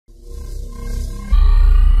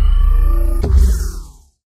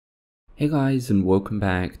Hey guys, and welcome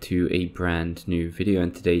back to a brand new video.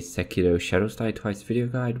 In today's Sekiro Shadows Die Twice video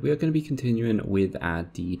guide, we are going to be continuing with our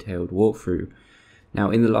detailed walkthrough.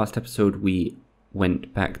 Now, in the last episode, we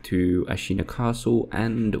went back to Ashina Castle,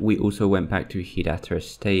 and we also went back to Hidata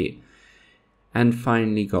Estate, and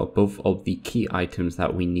finally got both of the key items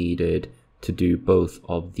that we needed to do both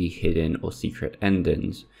of the hidden or secret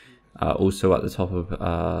endings. Also at the top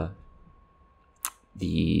of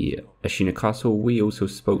the Ashina Castle, we also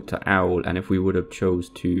spoke to Owl, and if we would have chose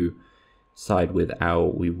to side with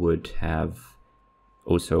Owl, we would have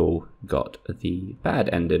also got the bad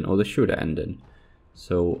ending or the shorter ending.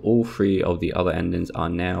 So all three of the other endings are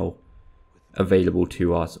now available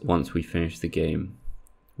to us once we finish the game,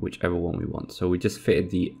 whichever one we want. So we just fitted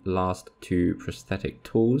the last two prosthetic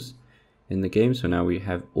tools in the game, so now we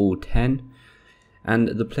have all 10. And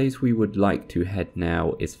the place we would like to head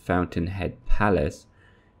now is Fountainhead Palace.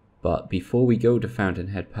 But before we go to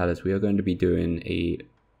Fountainhead Palace, we are going to be doing a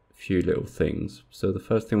few little things. So the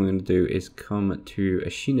first thing we're going to do is come to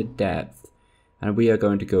Ashina Depth, and we are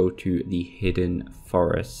going to go to the Hidden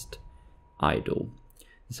Forest Idol.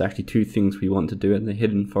 There's actually two things we want to do in the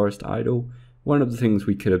Hidden Forest Idol. One of the things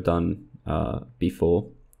we could have done before,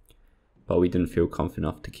 but we didn't feel confident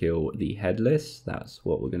enough to kill the Headless. That's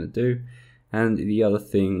what we're going to do. And the other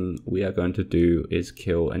thing we are going to do is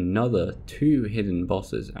kill another 2 hidden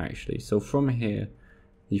bosses, actually. So from here,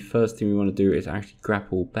 the first thing we want to do is actually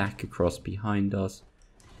grapple back across behind us.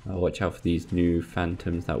 Watch out for these new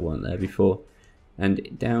phantoms that weren't there before.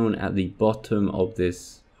 And down at the bottom of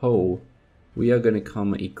this hole, we are going to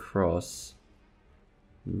come across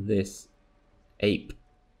this ape.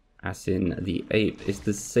 As in, the ape is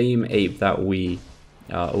the same ape that we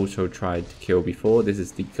also tried to kill before. This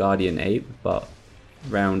is the Guardian Ape, but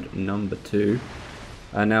round number 2.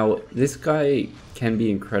 Now this guy can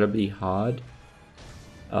be incredibly hard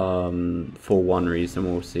for one reason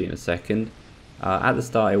we'll see in a second. At the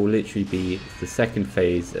start, it will literally be the second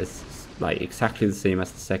phase, as like exactly the same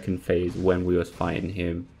as the second phase when we was fighting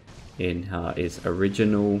him in his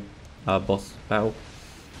original boss battle.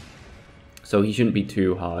 So he shouldn't be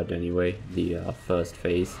too hard anyway, the first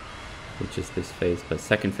phase, which is this phase, but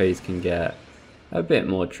second phase can get a bit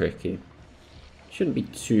more tricky. Shouldn't be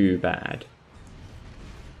too bad,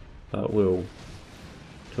 but we'll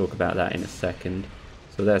talk about that in a second.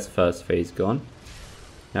 So there's first phase gone.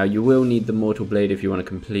 Now you will need the Mortal Blade if you want to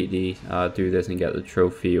completely do this and get the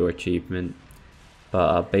trophy or achievement,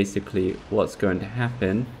 but basically what's going to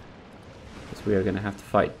happen is we are going to have to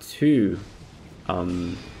fight 2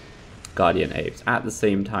 Guardian Apes at the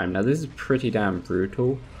same time. Now this is pretty damn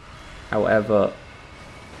brutal. However,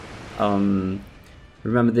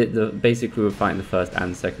 remember that basically we're fighting the first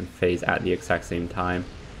and second phase at the exact same time.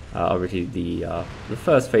 Obviously the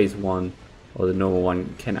first phase one, or the normal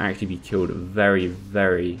one, can actually be killed very,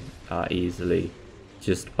 very easily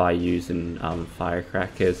just by using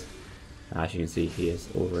firecrackers. As you can see, he is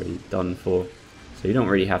already done for, so you don't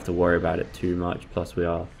really have to worry about it too much. Plus we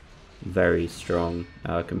are very strong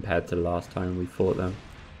compared to the last time we fought them.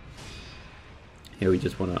 Here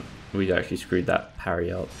we actually screwed that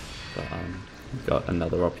parry up, but we've got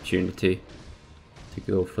another opportunity to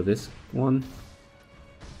go for this one.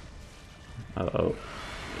 Uh-oh,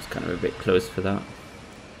 it's kind of a bit close for that.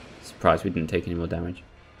 Surprised we didn't take any more damage.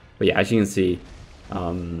 But yeah, as you can see,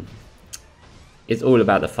 it's all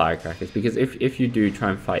about the firecrackers, because if you do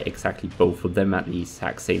try and fight exactly both of them at the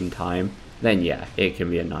exact same time, then yeah, it can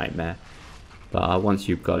be a nightmare. But once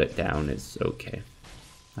you've got it down, it's okay.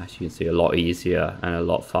 As you can see, a lot easier and a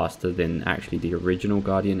lot faster than actually the original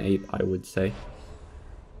Guardian Ape, I would say.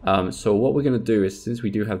 So what we're going to do is, since we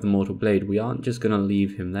do have the Mortal Blade, we aren't just going to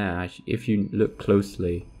leave him there. If you look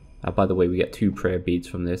closely, by the way, we get 2 prayer beads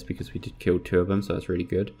from this because we did kill 2 of them, so that's really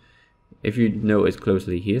good. If you notice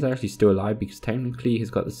closely, he is actually still alive because technically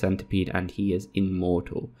he's got the centipede and he is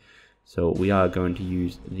immortal. So we are going to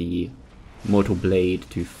use the Mortal Blade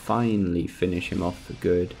to finally finish him off for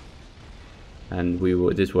good. And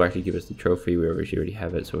this will actually give us the trophy. We already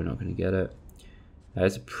have it, so we're not going to get it.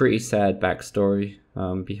 It's a pretty sad backstory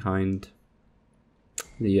behind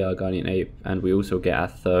the Guardian Ape, and we also get our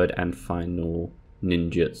 3rd and final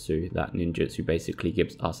ninjutsu. That ninjutsu basically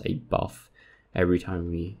gives us a buff every time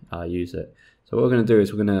we use it. So what we're going to do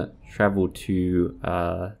is we're going to travel to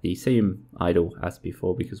the same idol as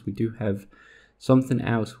before, because we do have something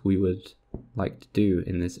else we would like to do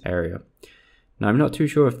in this area. Now, I'm not too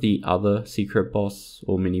sure if the other secret boss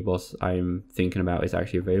or mini boss I'm thinking about is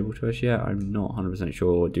actually available to us yet. I'm not 100%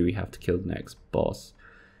 sure, or do we have to kill the next boss?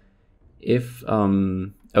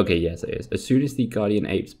 Okay, yes it is. As soon as the Guardian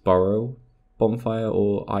Apes burrow bonfire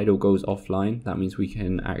or idol goes offline, that means we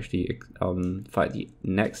can actually fight the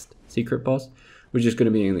next secret boss, which is going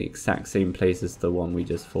to be in the exact same place as the one we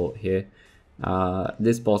just fought here.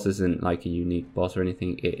 This boss isn't like a unique boss or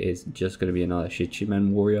anything, it is just going to be another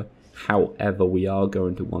Shichimen warrior. However, we are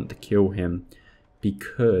going to want to kill him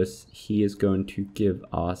because he is going to give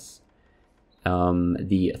us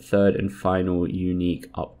the third and final unique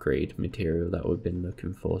upgrade material that we've been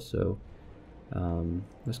looking for. So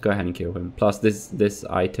let's go ahead and kill him. Plus this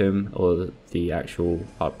item or the actual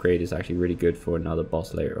upgrade is actually really good for another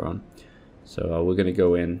boss later on. So we're going to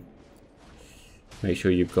go in. Make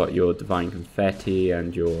sure you've got your Divine Confetti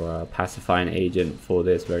and your Pacifying Agent for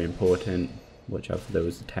this, very important. Watch out for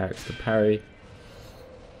those attacks to parry.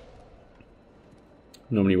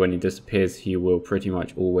 Normally when he disappears, he will pretty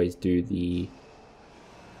much always do the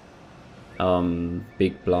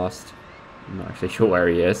big blast. I'm not actually sure where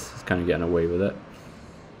he is. He's kind of getting away with it.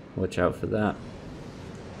 Watch out for that.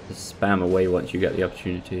 Just spam away once you get the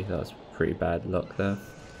opportunity. That's pretty bad luck there.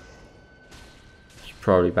 It's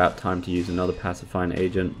probably about time to use another Pacifying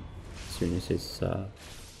Agent. As soon as he's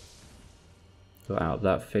got out of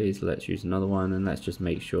that phase, let's use another one, and let's just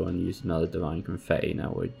make sure and use another Divine Confetti.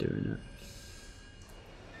 Now we're doing it.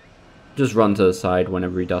 Just run to the side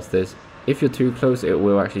whenever he does this. If you're too close, it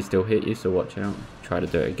will actually still hit you, so watch out. Try to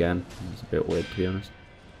do it again. It's a bit weird, to be honest.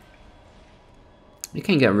 It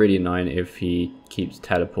can get really annoying if he keeps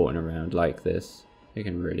teleporting around like this. It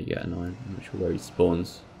can really get annoying. I'm not sure where he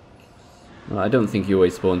spawns. Well, I don't think he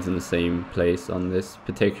always spawns in the same place on this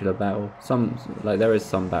particular battle. There is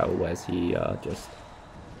some battle where he just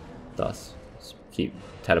does keep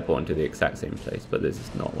teleporting to the exact same place, but this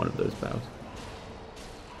is not one of those battles.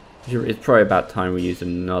 It's probably about time we use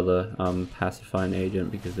another Pacifying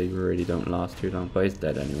Agent because they really don't last too long, but he's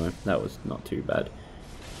dead anyway. That was not too bad.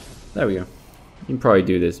 There we go. You can probably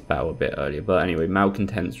do this battle a bit earlier, but anyway,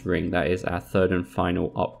 Malcontent's Ring, that is our third and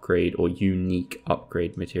final upgrade or unique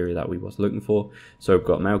upgrade material that we was looking for. So we've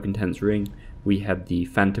got Malcontent's Ring, we have the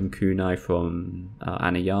Phantom Kunai from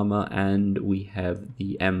Anayama, and we have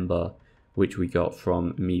the Ember, which we got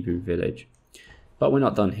from Mibu Village. But we're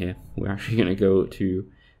not done here. We're actually going to go to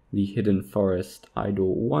the Hidden Forest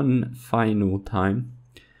Idol one final time,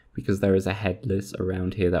 because there is a headless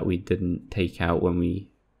around here that we didn't take out when we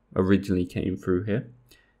originally came through here,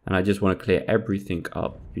 and I just want to clear everything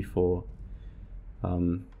up before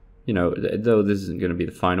you know, though this isn't going to be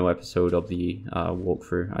the final episode of the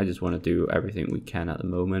walkthrough, I just want to do everything we can at the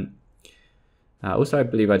moment. Also, I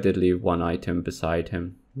believe I did leave one item beside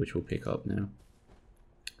him, which we'll pick up now.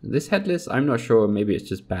 This headless, I'm not sure, maybe it's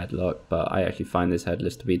just bad luck, but I actually find this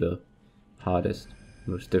headless to be the hardest,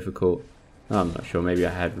 most difficult. I'm not sure, maybe I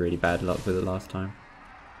had really bad luck with it last time.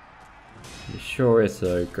 I'm sure it's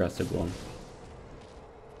an aggressive one.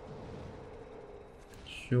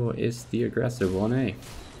 Sure is the aggressive one, eh?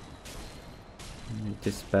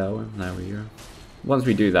 Dispel him, there we go. Once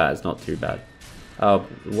we do that, it's not too bad.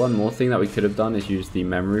 One more thing that we could have done is use the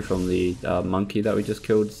memory from the monkey that we just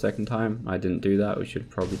killed the second time. I didn't do that, we should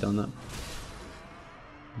have probably done that.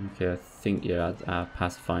 Okay, I think, yeah, our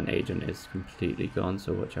Pacifying Agent is completely gone,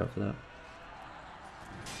 so watch out for that.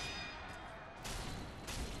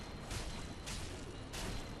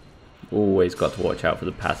 Always got to watch out for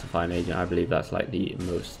the Pacifying Agent. I believe that's like the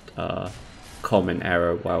most common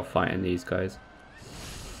error while fighting these guys.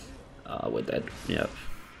 We're dead, yep.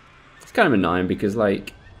 It's kind of annoying because,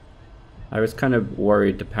 like, I was kind of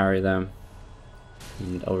worried to parry them,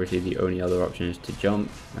 and obviously the only other option is to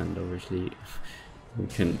jump, and obviously we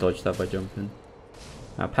couldn't dodge that by jumping.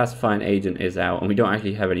 Our Pacifying Agent is out, and we don't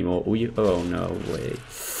actually have any more. Oh no, wait.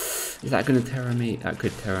 Is that going to terror me? That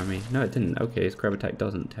could terror me. No, it didn't. Okay, his grab attack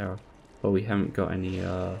doesn't terror. But we haven't got any,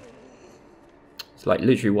 it's like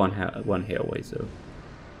literally one hit away, so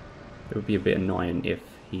it would be a bit annoying if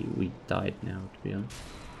we died now, to be honest.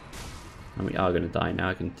 And we are going to die now,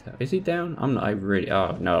 I can tell. Is he down? I really,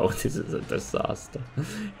 oh no, this is a disaster.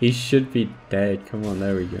 He should be dead. Come on,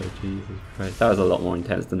 there we go, Jesus Christ. That was a lot more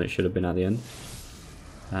intense than it should have been at the end.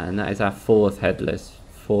 And that is our fourth headless,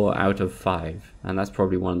 4 out of 5. And that's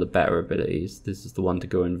probably one of the better abilities. This is the one to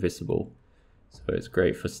go invisible, so it's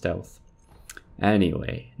great for stealth.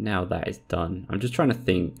 Anyway, now that is done, I'm just trying to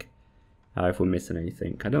think if we're missing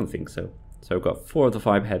anything. I don't think so. So we've got 4 of the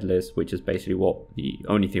 5 headless, which is basically the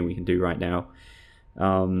only thing we can do right now.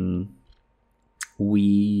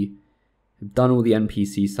 We have done all the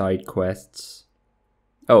NPC side quests.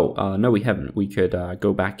 Oh, no we haven't. We could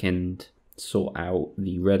go back and sort out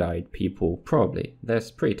the red-eyed people, probably. They're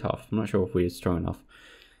pretty tough. I'm not sure if we're strong enough.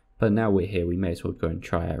 But now we're here, we may as well go and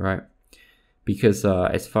try it, right? Because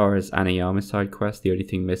as far as Anayama side quest, the only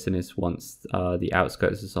thing missing is once the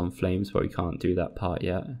outskirts is on flames, but we can't do that part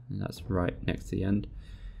yet. And that's right next to the end.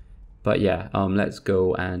 But yeah, let's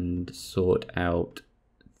go and sort out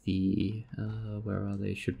the where are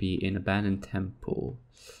they? Should be in abandoned temple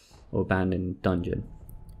or abandoned dungeon.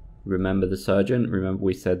 Remember the surgeon? Remember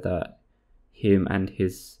we said that him and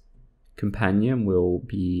his companion will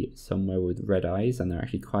be somewhere with red eyes, and they're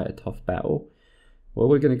actually quite a tough battle. Well,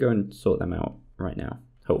 we're going to go and sort them out right now,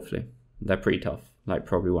 hopefully. They're pretty tough, like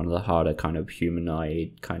probably one of the harder kind of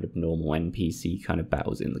humanoid, kind of normal NPC kind of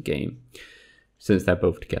battles in the game, since they're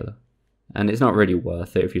both together. And it's not really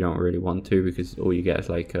worth it if you don't really want to, because all you get is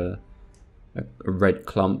like a red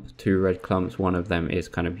clump, 2 red clumps. One of them is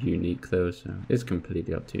kind of unique though, so it's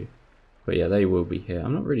completely up to you. But yeah, they will be here.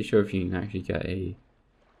 I'm not really sure if you can actually get a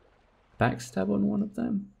backstab on one of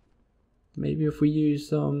them. Maybe if we use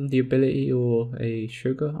the ability or a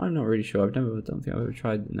sugar. I'm not really sure. I don't think I've ever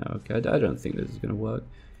tried. No, okay. I don't think this is going to work.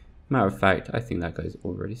 Matter of fact, I think that guy's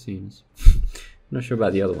already seen us. I'm not sure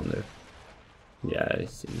about the other one though. Yeah,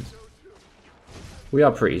 he's seen us. We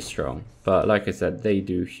are pretty strong, but like I said, they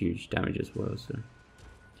do huge damage as well, so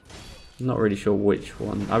I'm not really sure which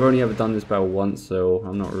one. I've only ever done this battle once, so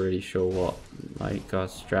I'm not really sure what like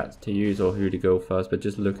strats to use or who to go first, but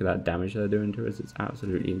just look at that damage they're doing to us. It's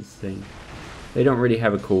absolutely insane. They don't really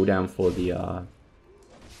have a cooldown for the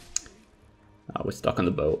we're stuck on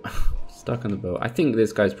the boat. Stuck on the boat. I think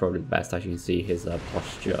this guy's probably the best. As you can see, his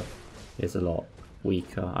posture is a lot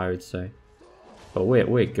weaker, I would say. But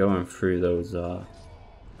we're going through those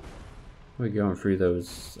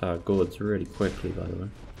gourds really quickly, by the way.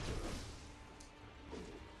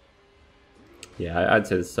 Yeah, I'd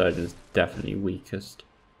say the surgeon's definitely weakest.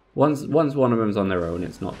 Once one of them's on their own,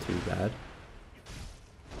 it's not too bad.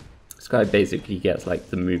 This guy basically gets like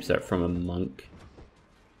the moveset from a monk.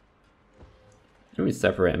 Can we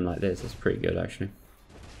separate him like this? That's pretty good, actually.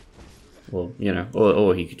 Well, you know,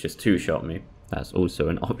 or he could just 2-shot me. That's also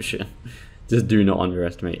an option. Just do not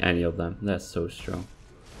underestimate any of them. They're so strong.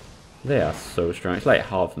 They are so strong. It's like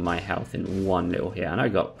half of my health in one little hit, and I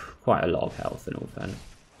got quite a lot of health in all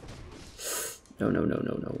fairness. No, no, no,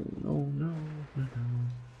 no, no, no, no, no.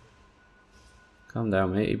 Calm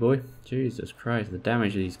down, matey boy. Jesus Christ, the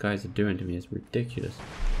damage these guys are doing to me is ridiculous.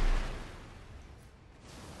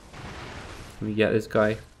 Can we get this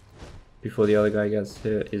guy before the other guy gets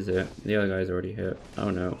hit? Is it? The other guy's already hit. Oh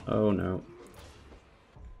no, oh no.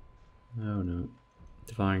 Oh no.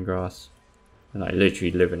 Divine Grass. I'm like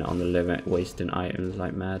literally living it on the limit, wasting items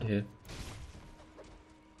like mad here.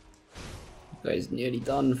 That guy's nearly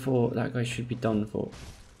done for. That guy should be done for.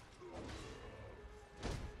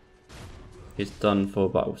 He's done for,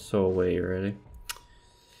 but so away really.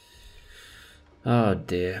 Oh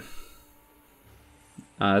dear.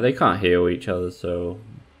 They can't heal each other, so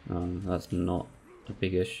that's not a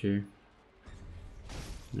big issue.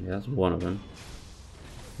 Yeah, that's one of them.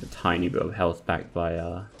 A tiny bit of health back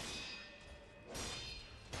by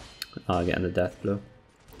getting the death blow.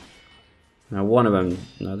 Now one of them,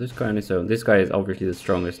 no, this guy on his own. This guy is obviously the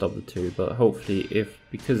strongest of the two, but hopefully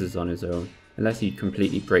because it's on his own, unless he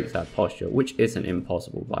completely breaks that posture, which isn't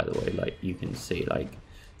impossible by the way, like you can see, like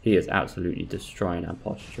he is absolutely destroying our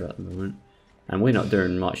posture at the moment. And we're not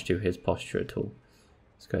doing much to his posture at all.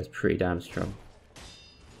 This guy's pretty damn strong.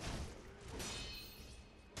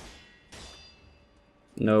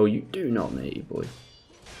 No, you do not, matey boy.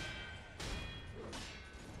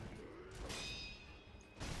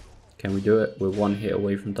 Can we do it? We're one hit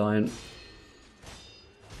away from dying.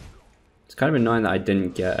 It's kind of annoying that I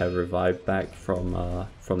didn't get a revive back from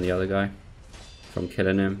the other guy, from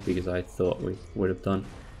killing him, because I thought we would have done.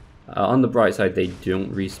 On the bright side, they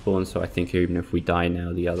don't respawn, so I think even if we die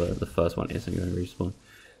now, the first one isn't going to respawn.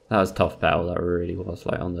 That was a tough battle. That really was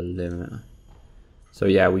like on the limit. So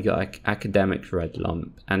yeah, we got Academic's Red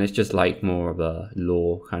Lump, and it's just like more of a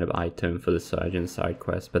lore kind of item for the Surgeon side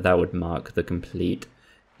quest, but that would mark the complete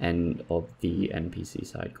end of the NPC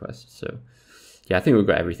side quest. So yeah, I think we've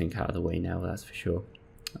got everything out of the way now, that's for sure.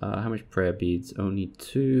 How much prayer beads? Only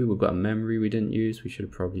 2. We've got a memory we didn't use. We should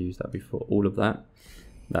have probably used that before. All of that.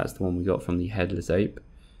 That's the one we got from the Headless Ape.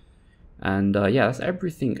 And yeah, that's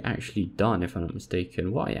everything actually done, if I'm not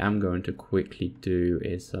mistaken. What I am going to quickly do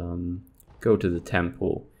is go to the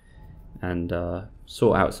temple and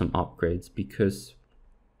sort out some upgrades, because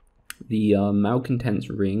the Malcontent's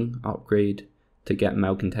Ring upgrade to get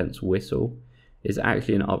Malcontent's Whistle is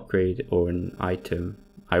actually an upgrade or an item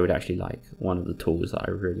I would actually like. One of the tools that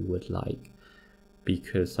I really would like,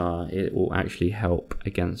 because it will actually help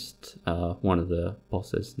against one of the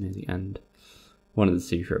bosses near the end. One of the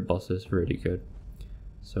secret bosses, really good.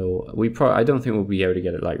 So I don't think we'll be able to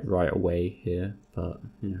get it like right away here, but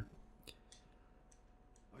you know,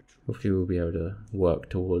 hopefully we'll be able to work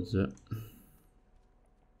towards it.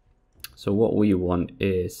 So what we want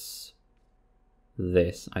is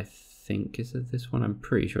this. I think, is it this one? I'm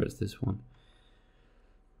pretty sure it's this one.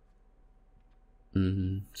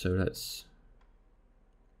 So let's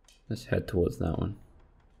head towards that one.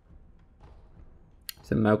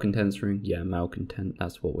 Is it malcontent's ring? Yeah, malcontent.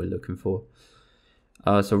 That's what we're looking for.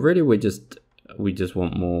 So really, we just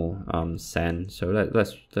want more sen. So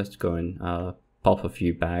let's go and pop a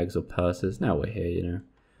few bags or purses. Now we're here, you know.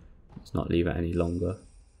 Let's not leave it any longer.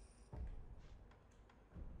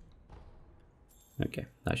 Okay,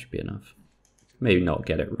 that should be enough. Maybe not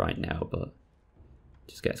get it right now, but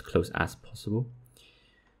just get as close as possible.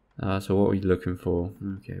 So what are we looking for?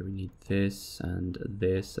 Okay, we need this, and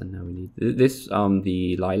now we need this.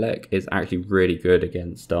 The lilac is actually really good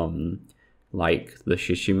against like the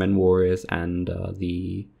Shishimen warriors and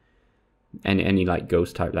the any like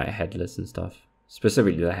ghost type like headless and stuff.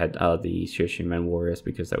 Specifically the Shishimen warriors,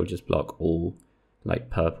 because that would just block all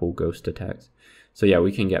like purple ghost attacks. So yeah,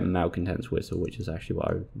 we can get Malcontent's Whistle, which is actually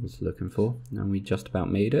what I was looking for, and we just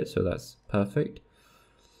about made it, so that's perfect.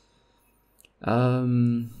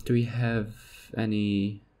 Do we have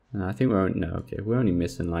any? No, I think we're okay. We're only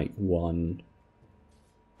missing like one.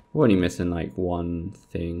 We're only missing like one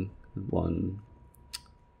thing, one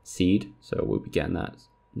seed. So we'll be getting that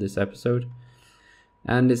this episode.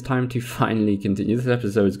 And it's time to finally continue. This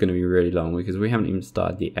episode is going to be really long because we haven't even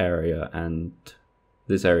started the area, and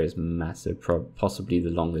this area is massive, possibly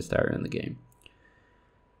the longest area in the game.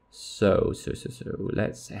 So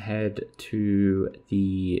let's head to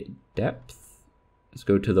the depth. Let's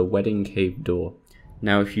go to the Wedding Cave door.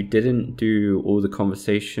 Now, if you didn't do all the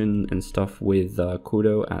conversation and stuff with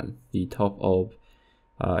Kudo at the top of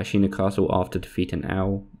Ashina Castle after defeating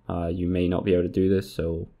Owl, you may not be able to do this,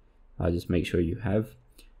 so just make sure you have.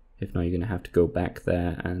 If not, you're going to have to go back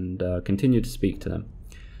there and continue to speak to them.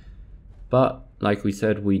 But, like we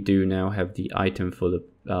said, we do now have the item for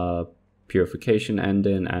the Purification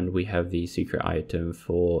ending, and we have the secret item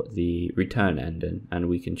for the Return ending, and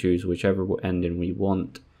we can choose whichever ending we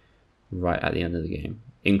want right at the end of the game,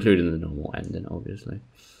 including the normal ending, obviously.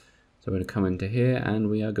 So we're going to come into here and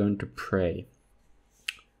we are going to pray,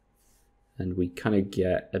 and we kind of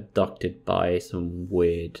get abducted by some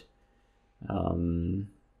weird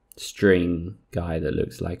string guy that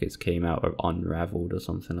looks like it's came out of Unraveled or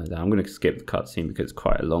something like that. I'm going to skip the cutscene because it's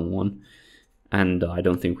quite a long one. And I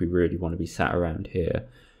don't think we really want to be sat around here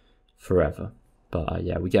forever. But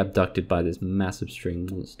yeah, we get abducted by this massive string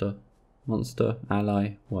monster,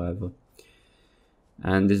 ally, whatever.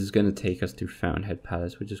 And this is going to take us to Fountainhead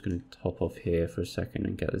Palace. We're just going to top off here for a second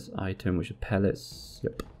and get this item, which is pellets.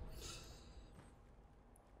 Yep.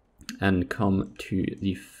 And come to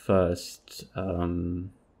the first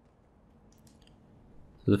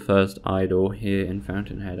idol here in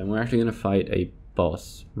Fountainhead. And we're actually going to fight a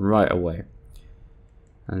boss right away.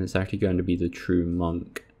 And it's actually going to be the true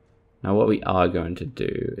monk. Now what we are going to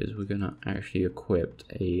do is we're going to actually equip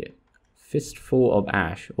a fistful of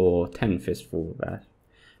ash, or 10 fistful of ash.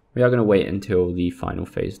 We are going to wait until the final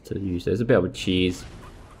phase to use it. It's a bit of a cheese,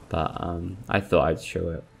 but I thought I'd show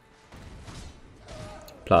it.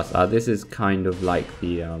 Plus, this is kind of like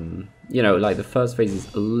the, you know, like the first phase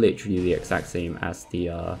is literally the exact same as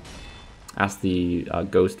the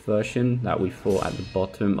ghost version that we fought at the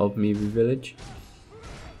bottom of Mibu Village.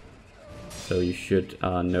 So you should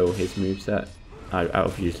know his moveset.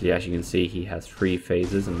 Obviously, as you can see, he has 3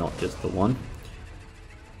 phases and not just the one.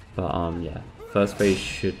 But yeah, first phase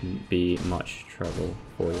shouldn't be much trouble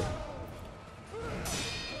for you.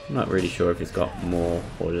 I'm not really sure if it's got more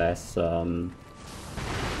or less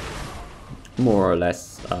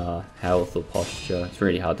health or posture. It's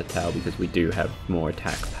really hard to tell because we do have more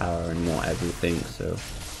attack power and more everything, so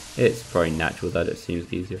it's probably natural that it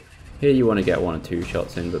seems easier. Here you want to get 1 or 2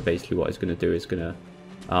 shots in, but basically what it's going to do is going to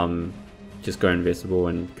just go invisible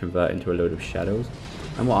and convert into a load of shadows.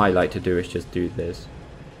 And what I like to do is just do this,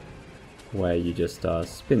 where you just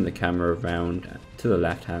spin the camera around to the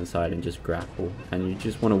left hand side and just grapple, and you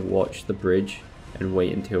just want to watch the bridge and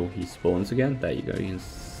wait until he spawns again. There you go, you can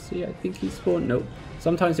see, I think he spawned. Nope,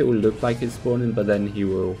 sometimes it will look like it's spawning, but then he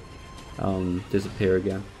will disappear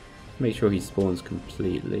again. Make sure he spawns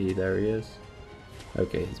completely. There he is.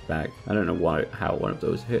 Okay, he's back. I don't know how one of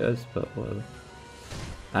those hit us, but whatever.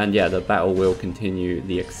 And yeah, the battle will continue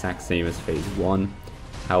the exact same as phase 1.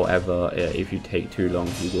 However, if you take too long,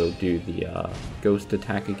 he will do the ghost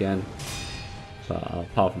attack again. But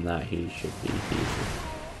apart from that, he should be easy.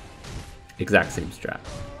 Exact same strat.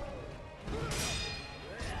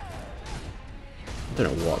 I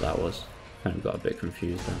don't know what that was. Kind of got a bit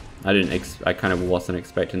confused there. I kind of wasn't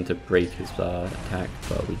expecting to break his attack,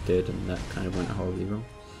 but we did, and that kind of went horribly wrong.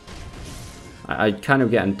 I kind of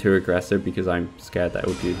getting too aggressive because I'm scared that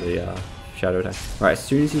he'll do the shadow attack. Right, as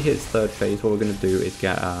soon as he hits third phase, what we're going to do is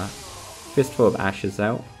get a Fistful of Ashes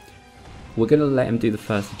out. We're going to let him do the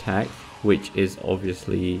first attack, which is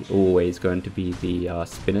obviously always going to be the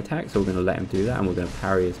spin attack, so we're going to let him do that, and we're going to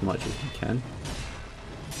parry as much as we can.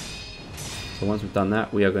 So once we've done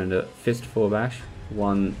that, we are going to Fistful of Ash.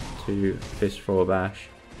 1, 2, Fistful of Ash.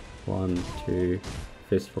 1, 2,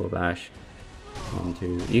 Fistful of Ash. 1,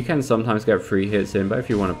 2. You can sometimes get 3 hits in, but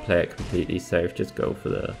if you want to play it completely safe, just go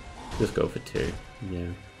for 2.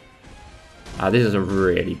 Yeah. This is a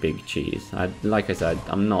really big cheese. Like I said,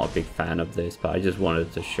 I'm not a big fan of this, but I just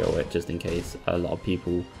wanted to show it just in case a lot of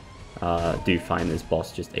people do find this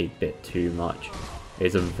boss just a bit too much.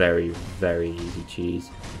 It's a very, very easy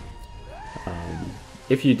cheese.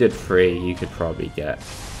 If you did 3, you could probably get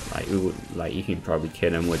you can probably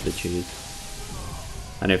kill him with the cheese.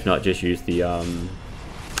 And if not, just use the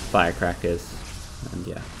firecrackers, and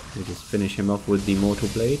yeah, we just finish him off with the Mortal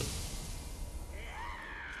Blade.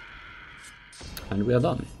 And we are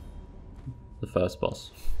done. The first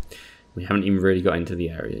boss. We haven't even really got into the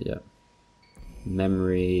area yet.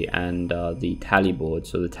 Memory and the tally board.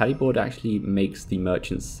 So the tally board actually makes the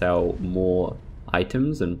merchants sell more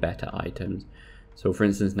items and better items. So for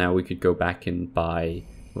instance, now we could go back and buy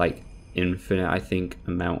like infinite, I think,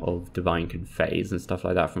 amount of divine confettis and stuff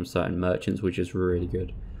like that from certain merchants, which is really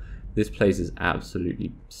good. This place is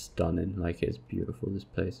absolutely stunning. Like, it's beautiful, this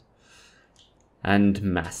place. And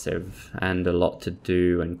massive, and a lot to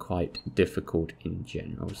do, and quite difficult in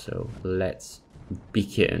general. So let's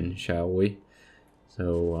begin, shall we?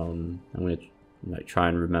 So I'm gonna try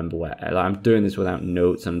and remember where. I'm doing this without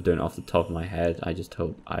notes. I'm doing it off the top of my head. I just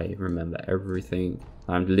hope I remember everything.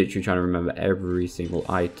 I'm literally trying to remember every single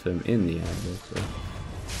item in the area. So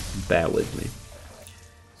bear with me.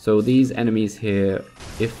 So these enemies here,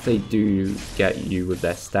 if they do get you with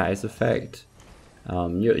their status effect,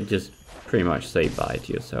 you just pretty much say bye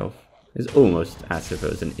to yourself. It's almost as if it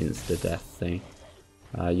was an insta-death thing.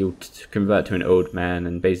 You'll convert to an old man,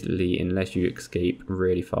 and basically, unless you escape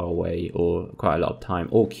really far away or quite a lot of time,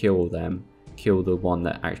 or kill them, kill the one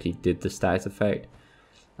that actually did the status effect,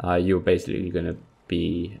 you're basically going to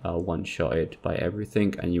be one-shotted by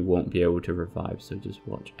everything, and you won't be able to revive, so just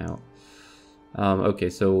watch out. Okay,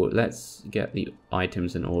 so let's get the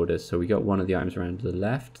items in order. So we got one of the items around to the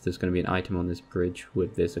left. There's going to be an item on this bridge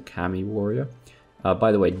with this Akami warrior.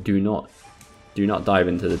 By the way, do not dive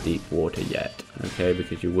into the deep water yet, okay?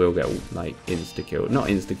 Because you will get like insta-killed. Not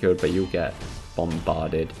insta-killed, but you'll get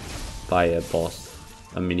bombarded by a boss,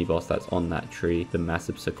 a mini boss that's on that tree, the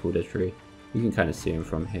massive Sakura tree. You can kind of see him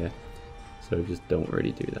from here, so just don't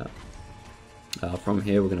really do that. From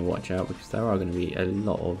here, we're going to watch out because there are going to be a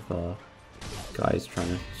lot of guys trying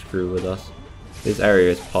to screw with us. This area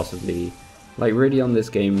is possibly, like, really on this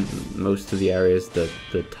game, most of the areas the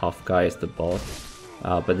tough guy is the boss.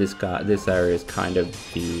 But this area is kind of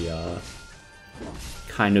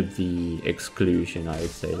the exclusion, I would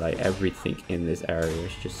say. Like, everything in this area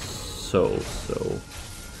is just so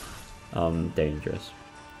dangerous.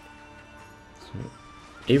 So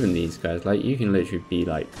even these guys, like, you can literally be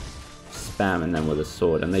like spamming them with a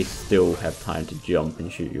sword, and they still have time to jump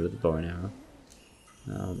and shoot you with a bow and arrow.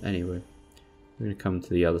 Anyway, we're gonna come to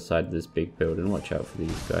the other side of this big building. Watch out for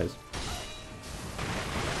these guys.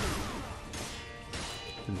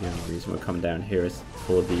 And the only reason we're coming down here is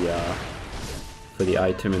for the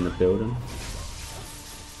item in the building.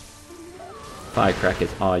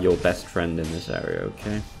 Firecrackers are your best friend in this area,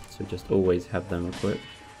 okay? So just always have them equipped.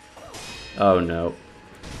 Oh no.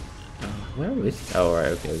 Where is... Oh right,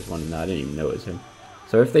 okay, there's one in there. I didn't even notice him.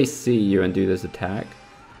 So if they see you and do this attack,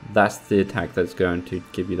 that's the attack that's going to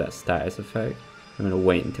give you that status effect. I'm going to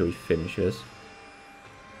wait until he finishes.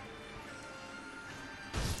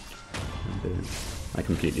 I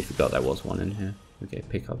completely forgot there was one in here. Okay,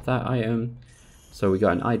 pick up that item. So we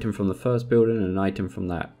got an item from the first building and an item from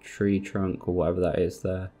that tree trunk or whatever that is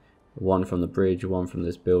there. One from the bridge, one from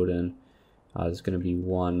this building. There's going to be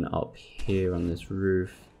one up here on this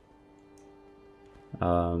roof.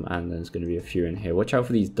 And there's going to be a few in here. Watch out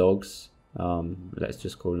for these dogs. Let's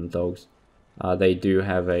just call them dogs. They do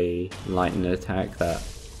have a lightning attack that,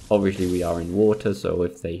 obviously we are in water, so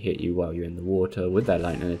if they hit you while you're in the water with their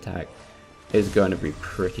lightning attack, it's going to be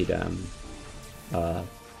pretty damn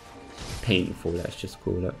painful, let's just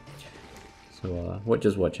call it. So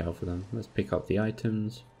just watch out for them. Let's pick up the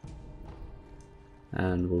items,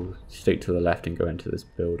 and we'll stick to the left and go into this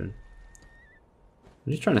building.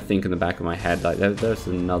 I'm just trying to think in the back of my head, like there's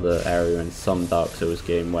another area in some Dark Souls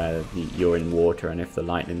game where you're in water, and if the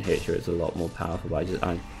lightning hits you, it's a lot more powerful. But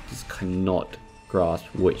I just cannot grasp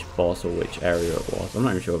which boss or which area it was. I'm not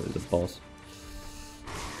even sure if it's a boss.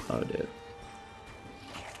 Oh dear.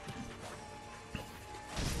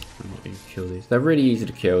 I'm not going to kill these. They're really easy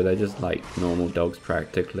to kill. They're just like normal dogs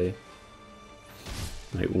practically.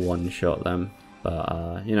 Like one shot them,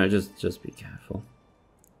 but you know, just be careful.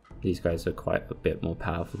 These guys are quite a bit more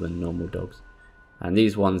powerful than normal dogs. And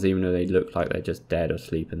these ones, even though they look like they're just dead or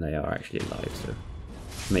sleeping, they are actually alive, so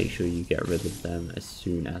make sure you get rid of them as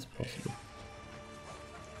soon as possible.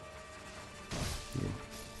 Yeah.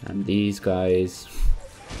 And these guys.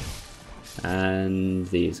 And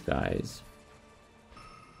these guys.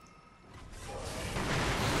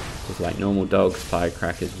 Just like normal dogs,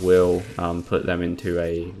 firecrackers will put them into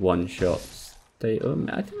a one-shot state.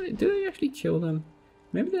 I think, do they actually kill them?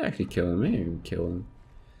 Maybe they actually kill them. Maybe even kill them.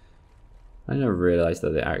 I never realized that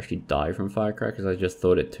they actually die from firecrackers. I just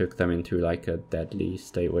thought it took them into like a deadly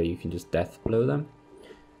state where you can just death blow them.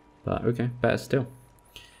 But okay, better still.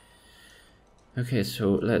 Okay,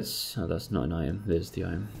 so let's... Oh, that's not an item. There's the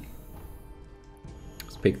item.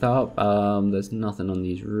 Let's pick that up. There's nothing on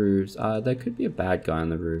these roofs. There could be a bad guy on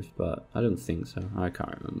the roof, but I don't think so. I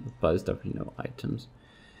can't remember. But there's definitely no items.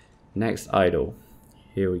 Next idol.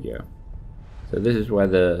 Here we go. So this is where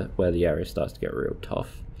the area starts to get real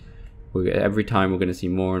tough. Every time we're going to see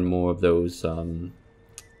more and more of those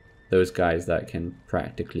guys that can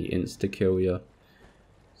practically insta-kill you.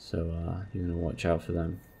 So you're going to watch out for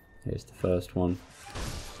them. Here's the first one.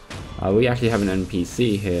 We actually have an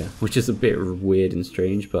NPC here, which is a bit weird and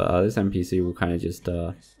strange, but this NPC will kind of just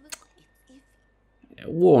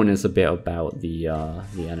warn us a bit about the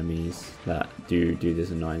enemies that do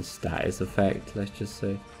this annoying status effect, let's just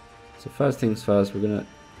say. So first things first, we're gonna...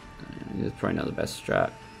 It's probably not the best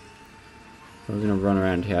strat. We're gonna run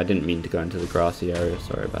around here. I didn't mean to go into the grassy area,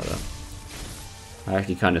 sorry about that. I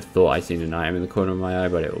actually kind of thought I seen an item in the corner of my eye,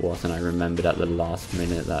 but it wasn't. I remembered at the last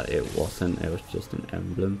minute that it wasn't. It was just an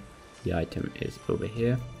emblem. The item is over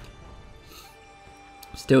here.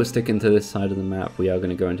 Still sticking to this side of the map, we are going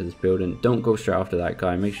to go into this building. Don't go straight after that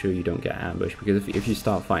guy. Make sure you don't get ambushed, because if you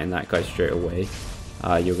start fighting that guy straight away,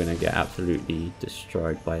 you're going to get absolutely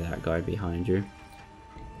destroyed by that guy behind you.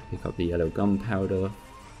 Pick up the yellow gunpowder.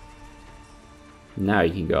 Now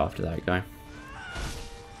you can go after that guy.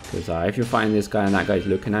 Because if you're fighting this guy and that guy's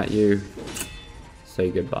looking at you, say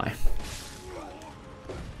goodbye.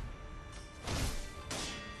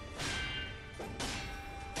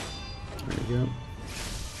 There we go.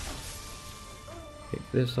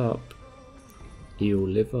 Pick this up. Eel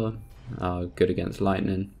liver. Good against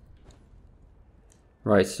lightning.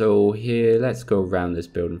 Right, so here, let's go around this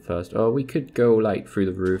building first. Oh, we could go like through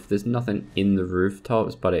the roof. There's nothing in the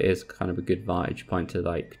rooftops, but it is kind of a good vantage point to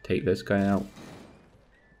like take this guy out.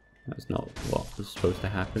 That's not what was supposed to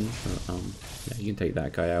happen. But, yeah, you can take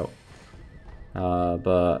that guy out.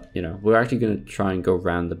 But you know, we're actually going to try and go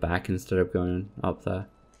around the back instead of going up there,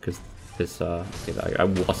 because this I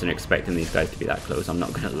wasn't expecting these guys to be that close. I'm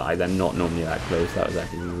not going to lie, they're not normally that close. That was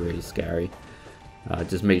actually really scary.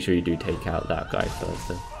 Just make sure you do take out that guy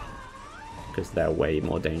first, because they're way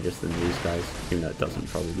more dangerous than these guys, even though it doesn't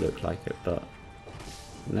probably look like it. But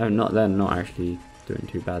they're not actually doing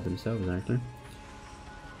too bad themselves, actually.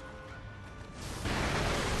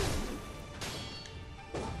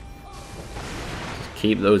 Just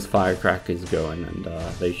keep those firecrackers going, and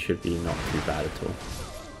they should be not too bad at all,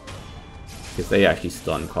 because they actually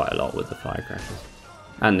stun quite a lot with the firecrackers.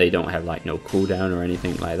 And they don't have like no cooldown or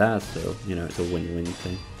anything like that, so you know, it's a win-win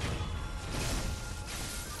thing.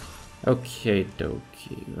 Okay,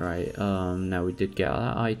 dokie, right. Now we did get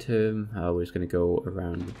that item. We're just gonna go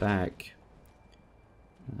around the back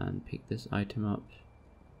and pick this item up.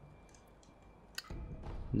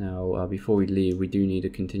 Now, before we leave, we do need to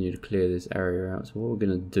continue to clear this area out. So what we're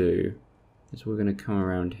gonna do is we're gonna come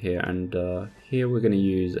around here, and here we're gonna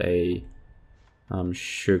use a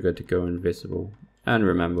sugar to go invisible. And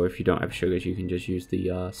remember, if you don't have sugars, you can just use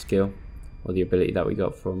the skill or the ability that we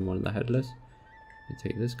got from one of the headless. You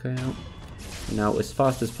take this guy out. Now, as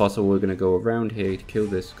fast as possible, we're going to go around here to kill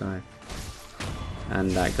this guy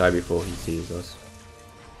and that guy before he sees us.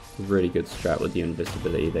 Really good strat with the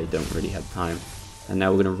invisibility. They don't really have time. And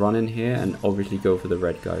now we're going to run in here and obviously go for the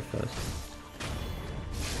red guy first.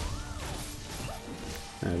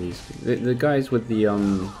 Now the guys with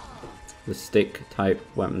the stick type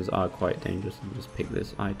weapons are quite dangerous. I'll just pick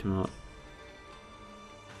this item up.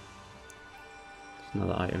 There's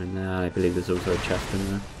another item in there. I believe there's also a chest in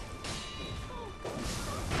there.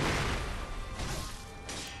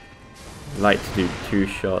 like to do 2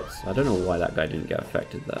 shots. I don't know why that guy didn't get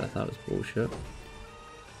affected there. That was bullshit.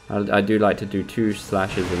 I do like to do 2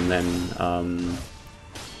 slashes and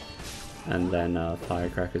then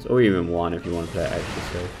firecrackers, or even 1 if you want to play it extra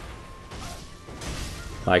safe.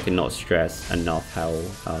 I cannot stress enough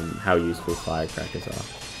how useful firecrackers are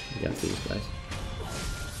against these guys.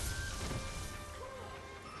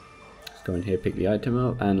 Let's go in here, pick the item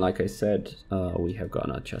up, and like I said, we have got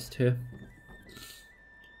another chest here.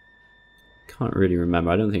 Can't really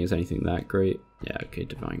remember. I don't think it's anything that great. Yeah, okay,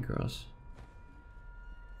 divine grass.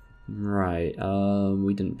 Right,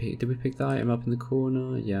 we didn't pick, did we pick the item up in the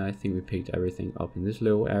corner? Yeah, I think we picked everything up in this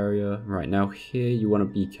little area. Right, now here you want to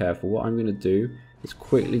be careful. What I'm going to do is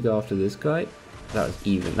quickly go after this guy. That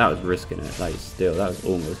was risking it, like still, that was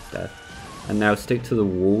almost death. And now stick to the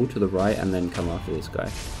wall to the right and then come after this guy.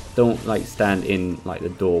 Don't like stand in like the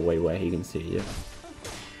doorway where he can see you.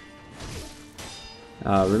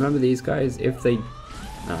 Remember these guys, if they...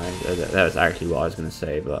 that was actually what I was going to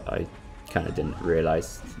say, but I kind of didn't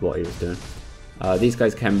realize what he was doing. These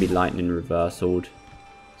guys can be lightning reversaled,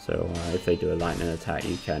 so if they do a lightning attack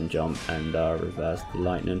you can jump and reverse the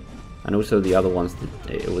lightning. And also the other one's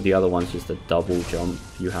just a double jump.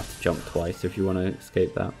 You have to jump twice if you want to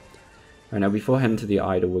escape that. Right, now before heading to the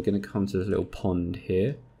idol, we're going to come to this little pond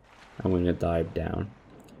here, and we're going to dive down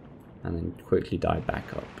and then quickly dive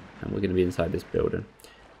back up, and we're going to be inside this building.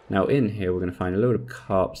 Now in here we're going to find a load of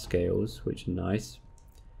carp scales, which are nice.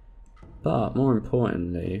 But more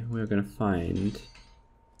importantly, we are going to find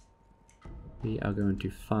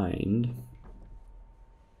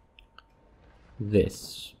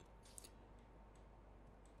this.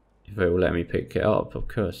 If it will let me pick it up, of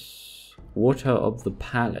course. Water of the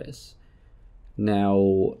Palace.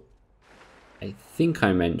 Now, I think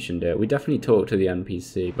I mentioned it. We definitely talked to the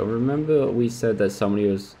NPC, but remember we said that somebody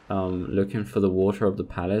was looking for the water of the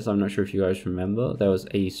palace? I'm not sure if you guys remember. There was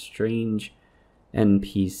a strange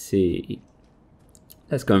NPC.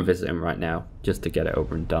 Let's go and visit him right now, just to get it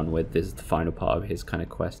over and done with. This is the final part of his kind of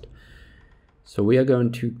quest. So we are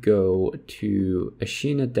going to go to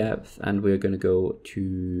Ashina Depth, and we're going to go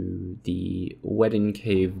to the Wedding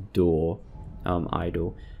Cave Door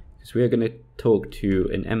idol. Because we are going to talk to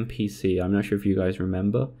an NPC. I'm not sure if you guys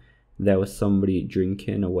remember. There was somebody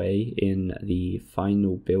drinking away in the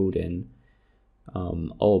final building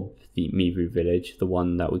of the Mivu village, the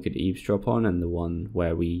one that we could eavesdrop on, and the one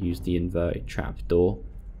where we used the inverted trap door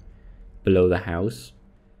below the house,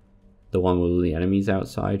 the one with all the enemies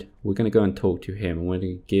outside. We're going to go and talk to him, and we're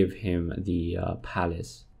going to give him the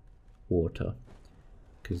palace water,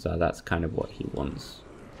 because that's kind of what he wants.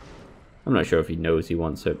 I'm not sure if he knows he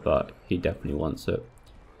wants it, but he definitely wants it.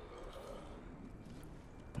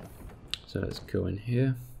 So let's go in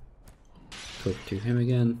here, talk to him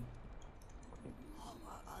again,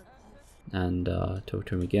 and talk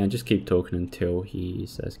to him again. Just keep talking until he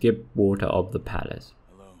says, "Give water of the palace."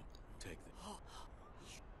 Hello. Take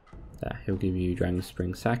He'll give you Dragon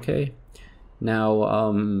Spring Sake.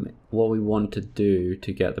 Now, what we want to do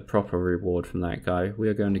to get the proper reward from that guy, we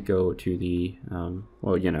are going to go to the,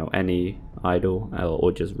 well, you know, any idol,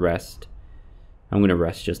 or just rest. I'm going to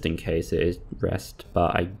rest just in case it is rest,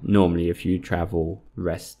 but normally if you travel,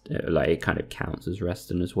 rest, like it kind of counts as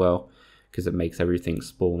resting as well, because it makes everything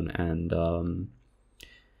spawn, and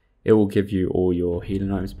it will give you all your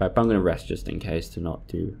healing items back. But I'm going to rest just in case to not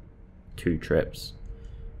do 2 trips,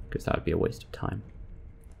 because that would be a waste of time.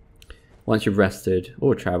 Once you've rested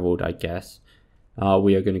or traveled, I guess,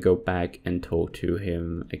 we are going to go back and talk to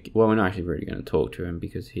him. Well, we're not actually really going to talk to him,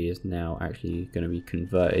 because he is now actually going to be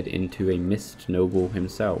converted into a Mist Noble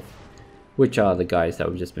himself, which are the guys that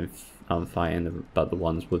we've just been fighting, but the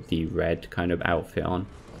ones with the red kind of outfit on.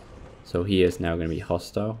 So he is now going to be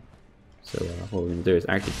hostile. So what we're going to do is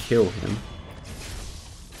actually kill him,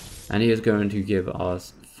 and he is going to give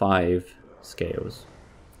us 5 scales,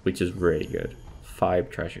 which is really good. 5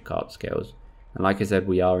 treasure carp scales, and like I said,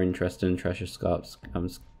 we are interested in treasure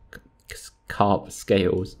carp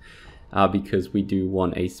scales because we do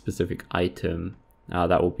want a specific item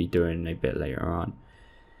that we'll be doing a bit later on.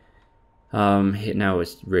 Now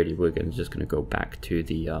it's really, we're just going to go back to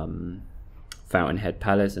the Fountainhead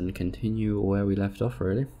Palace and continue where we left off,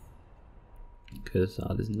 really, because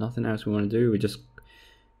there's nothing else we want to do. We just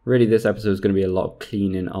really, this episode is going to be a lot of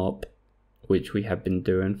cleaning up, which we have been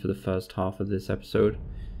doing for the first half of this episode,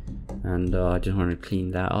 and I just want to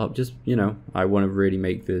clean that up. Just, you know, I want to really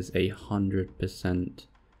make this 100%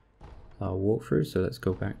 walkthrough. So let's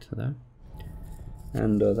go back to that,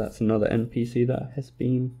 and that's another NPC that has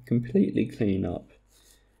been completely cleaned up.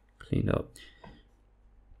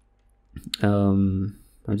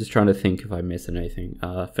 I'm just trying to think if I missed anything.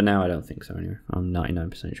 For now, I don't think so anyway. I'm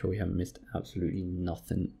 99% sure we haven't missed absolutely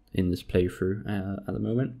nothing in this playthrough at the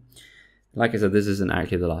moment. Like I said, this isn't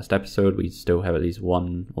actually the last episode. We still have at least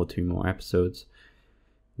 1 or 2 more episodes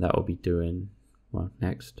that we'll be doing, well,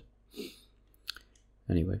 next.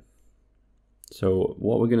 Anyway, so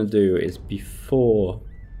what we're going to do is, before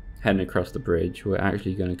heading across the bridge, we're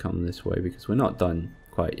actually going to come this way because we're not done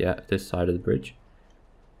quite yet this side of the bridge.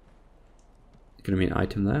 Going to be an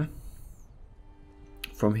item there.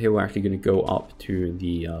 From here, we're actually going to go up to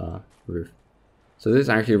the roof. So this is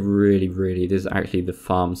actually this is actually the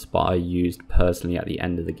farm spot I used personally at the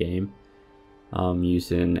end of the game.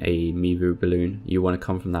 Using a Mivu balloon. You want to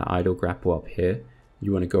come from that idle grapple up here.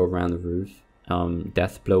 You want to go around the roof.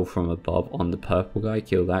 Death blow from above on the purple guy.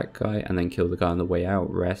 Kill that guy and then kill the guy on the way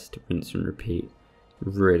out. Rest, rinse and repeat.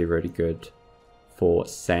 Really good for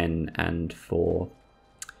Sen and for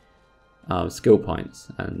skill points.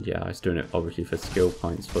 And yeah, I was doing it obviously for skill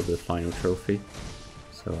points for the final trophy.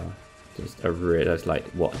 So that's like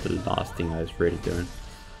what the last thing I was really doing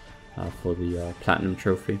for the platinum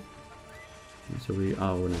trophy. And so we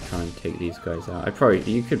are going to try and take these guys out.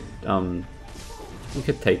 You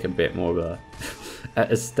could take a bit more of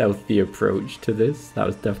a stealthy approach to this. That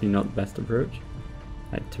was definitely not the best approach.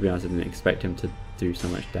 To be honest, I didn't expect him to do so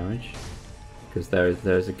much damage, because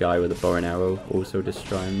there's a guy with a bow and arrow also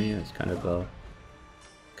destroying me. It's kind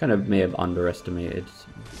of may have underestimated.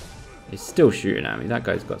 He's still shooting at me. That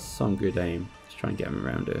guy's got some good aim. Let's try and get him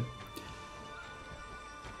around here.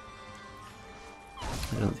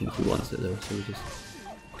 I don't think he wants it though, so we just...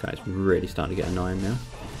 Guy's really starting to get annoying now.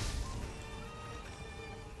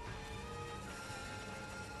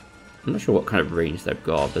 I'm not sure what kind of range they've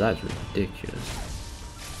got, but that's ridiculous.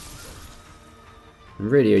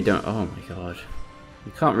 Really, you don't... Oh my god.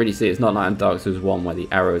 You can't really see. It's not like in Dark Souls 1 where the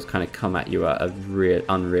arrows kind of come at you at a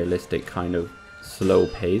unrealistic kind of slow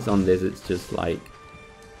pace. On this, it's just like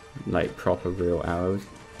proper real arrows.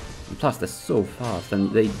 And plus, they're so fast,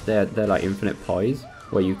 and they're like infinite poise,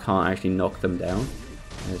 where you can't actually knock them down.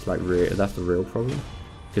 And it's like that's the real problem.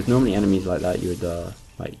 Because normally enemies like that, you would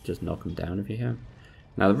like just knock them down if you hit them.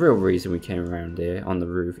 Now, the real reason we came around here on the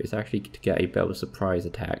roof is actually to get a bit of a surprise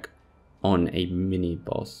attack on a mini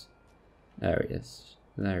boss. There he is.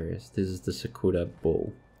 There he is. This is the Sakura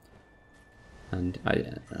Bull. And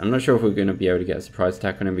I'm not sure if we're going to be able to get a surprise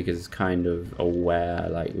attack on him because it's kind of aware,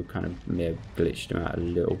 like we kind of may have glitched him out a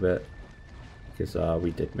little bit. Because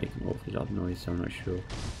we did make an awfully lot of noise, so I'm not sure.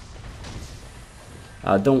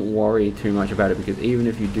 Don't worry too much about it, because even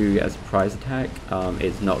if you do get a surprise attack,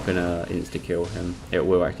 it's not going to insta-kill him. It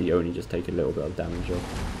will actually only just take a little bit of damage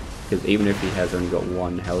off. Because even if he has only got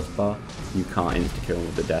 1 health bar, you can't insta-kill him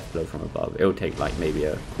with the death blow from above. It'll take like maybe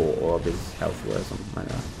a quarter of his health or something like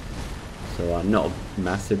that. So not a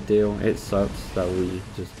massive deal. It sucks that we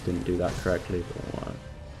just didn't do that correctly, but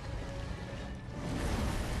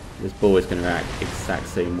this bull is going to act exact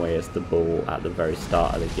same way as the bull at the very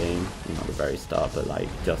start of the game. Well, not the very start, but like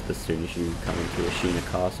just as soon as you come into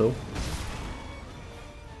Ashina Castle.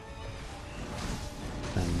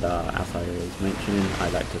 And as I was mentioning, I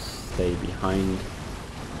like to stay behind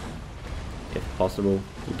if possible.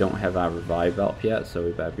 We don't have our revive up yet, so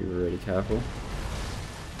we better be really careful.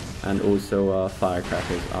 And also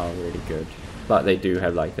firecrackers are really good, but they do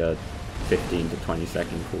have like a 15 to 20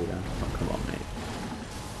 second cooldown. Oh, come on, mate.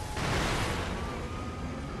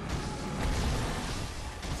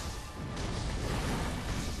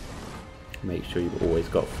 Make sure you've always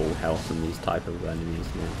got full health on these type of enemies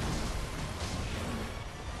now.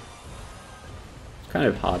 It's kind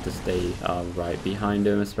of hard to stay right behind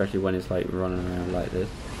him, especially when it's like running around like this.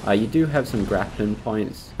 You do have some grappling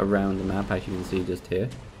points around the map, as you can see just here.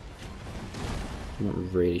 I'm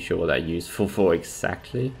not really sure what they're useful for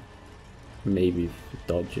exactly. Maybe for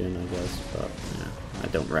dodging, I guess, but yeah, I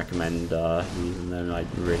don't recommend using them. I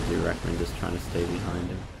really do recommend just trying to stay behind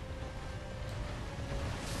him.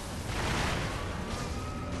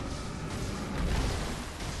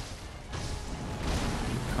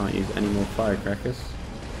 Can't use any more firecrackers.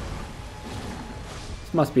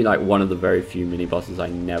 This must be like one of the very few mini bosses I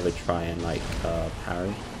never try and like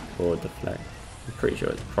parry or deflect. I'm pretty sure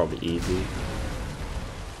it's probably easy.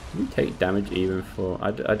 You take damage even for...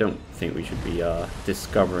 I don't think we should be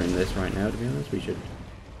discovering this right now, to be honest. We should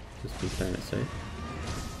just be playing it safe.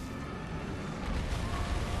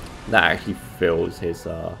 That actually fills his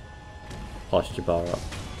posture bar up,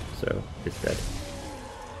 so it's dead.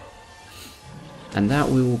 And that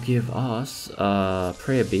will give us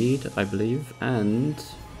prayer bead, I believe, and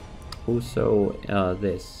also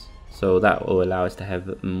this. So that will allow us to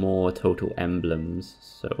have more total emblems.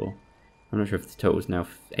 So I'm not sure if the total is now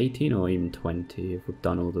 18 or even 20 if we've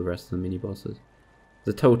done all the rest of the mini bosses.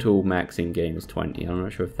 The total max in game is 20. I'm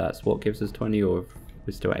not sure if that's what gives us 20 or if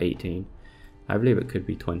we're still at 18. I believe it could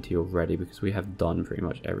be 20 already because we have done pretty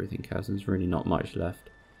much everything else. There's really not much left.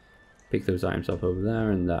 Pick those items up over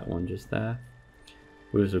there and that one just there.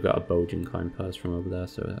 We also got a Belgian kind purse from over there,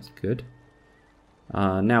 so that's good.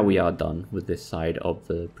 Now we are done with this side of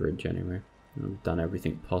the bridge anyway. We've done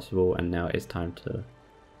everything possible and now it's time to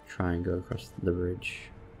try and go across the bridge.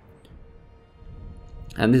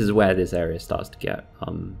 And this is where this area starts to get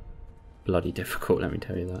bloody difficult, let me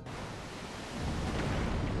tell you that.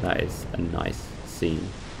 That is a nice scene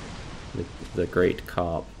with the Great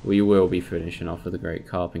Carp. We will be finishing off with the Great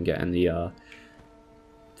Carp and getting the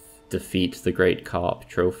defeat the Great Carp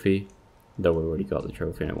trophy. Though we already got the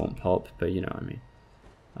trophy and it won't pop, but you know what I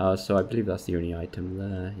mean. So I believe that's the only item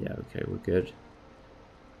there. Yeah, okay, we're good.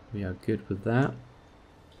 We are good with that.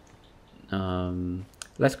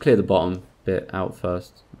 Let's clear the bottom bit out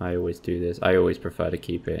first. I always do this. I always prefer to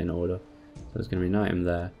keep it in order. So there's going to be an item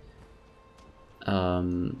there.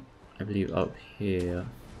 I believe up here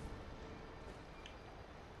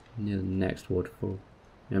near the next waterfall.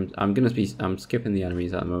 I'm skipping the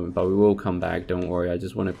enemies at the moment, but we will come back. Don't worry. I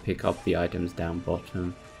just want to pick up the items down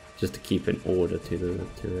bottom, just to keep in order to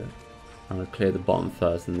it. I'm gonna clear the bottom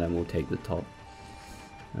first, and then we'll take the top.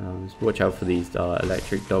 Just watch out for these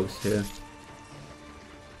electric dogs here.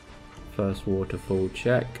 First waterfall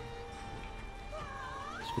check.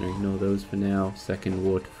 Just gonna ignore those for now. Second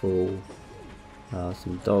waterfall,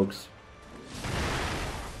 some dogs.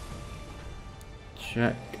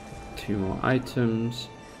 Check. 2 more items.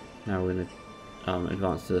 Now we're gonna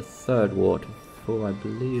advance to the third waterfall, I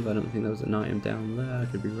believe. I don't think there was an item down there. I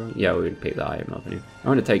could be wrong. Yeah, we're gonna pick that item up anyway. I'm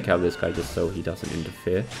gonna take care of this guy just so he doesn't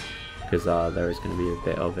interfere, because there is gonna be a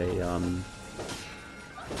bit of a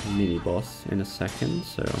mini boss in a second.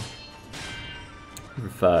 So I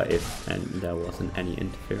prefer if there wasn't any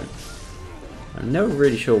interference. I'm never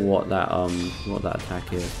really sure what that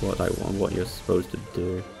attack is, what you're supposed to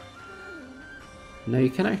do. Now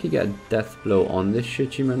you can actually get a death blow on this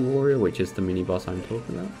Shichiman warrior, which is the mini boss I'm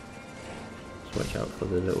talking about. Just watch out for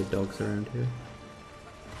the little dogs around here.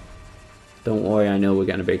 Don't worry, I know we're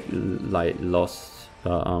getting a bit lost,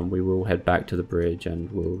 but we will head back to the bridge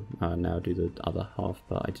and we'll now do the other half.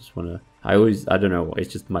 But I just wanna, I don't know,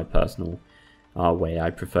 it's just my personal way.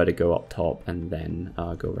 I prefer to go up top and then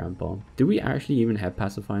go around bottom. Do we actually even have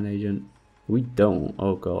Pacifying Agent? We don't.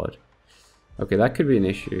 Oh god. Okay, that could be an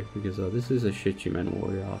issue because this is a Shichiman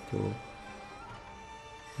warrior after all.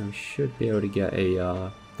 And we should be able to get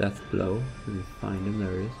a death blow if we find him.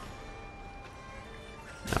 There he is.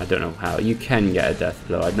 I don't know how. You can get a death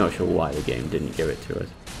blow. I'm not sure why the game didn't give it to us.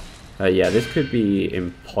 Yeah, this could be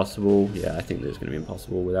impossible. Yeah, I think this is going to be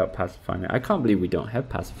impossible without Pacifying Agent. I can't believe we don't have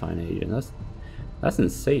Pacifying Agent. That's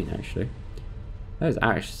insane, actually. That is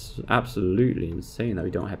actually absolutely insane that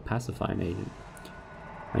we don't have Pacifying Agent.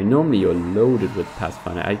 I mean, normally you're loaded with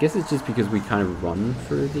Pacifying Agent. I guess it's just because we kind of run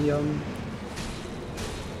through the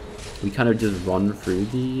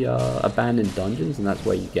abandoned dungeons, and that's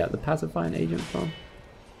where you get the Pacifying Agent from.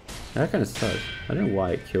 That kind of sucks. I don't know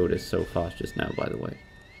why it killed us so fast just now, by the way.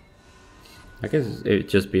 I guess it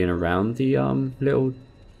just being around the little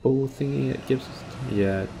ball thingy, it gives us,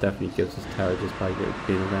 yeah, it definitely gives us terror just by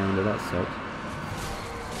being around it. That sucks.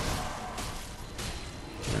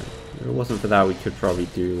 If it wasn't for that, we could probably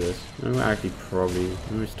do this.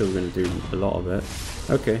 We're still going to do a lot of it.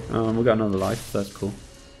 Okay, we got another life, so that's cool.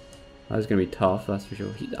 That's going to be tough, that's for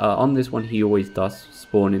sure. On this one, he always does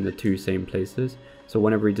spawn in the 2 same places. So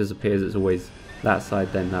whenever he disappears, it's always that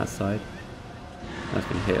side, then that side. That's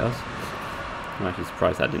going to hit us. I'm actually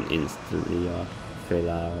surprised that didn't instantly fill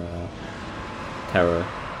our terror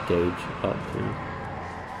gauge up here.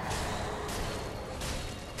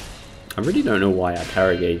 I really don't know why our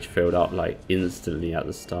terror gauge filled up like instantly at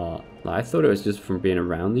the start. Like, I thought it was just from being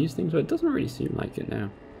around these things, but it doesn't really seem like it now.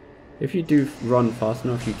 If you do run fast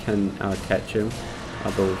enough, you can catch him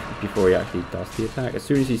before he actually does the attack. As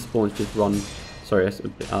soon as he spawns, just run. Sorry, as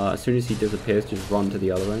soon as he disappears, just run to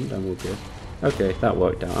the other end, and we're good. Okay, that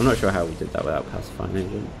worked out. I'm not sure how we did that without Pacifying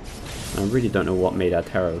Agent. I really don't know what made our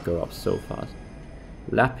terror go up so fast.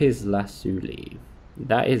 Lapis Lazuli.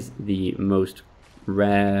 That is the most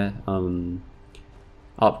rare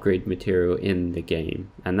upgrade material in the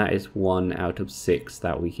game, and that is 1 out of 6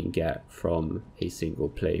 that we can get from a single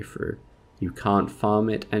playthrough. You can't farm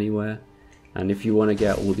it anywhere, and if you want to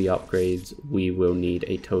get all the upgrades, we will need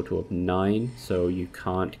a total of 9, so you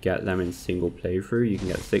can't get them in single playthrough. You can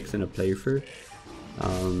get 6 in a playthrough.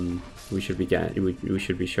 We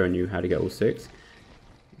should be showing you how to get all 6.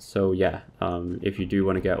 So yeah, if you do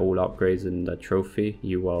want to get all upgrades in the trophy,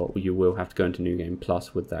 you will have to go into New Game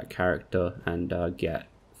Plus with that character and get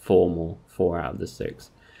 4 out of the 6.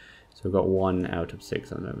 So we've got 1 out of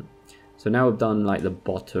 6 at the moment. So now we've done like the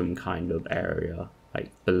bottom kind of area,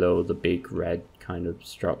 like below the big red kind of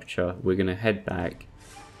structure. We're gonna head back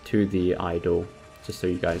to the idol, just so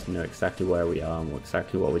you guys know exactly where we are and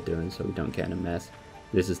exactly what we're doing, so we don't get in a mess.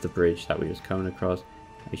 This is the bridge that we was coming across.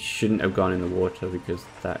 I shouldn't have gone in the water because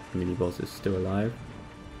that mini boss is still alive.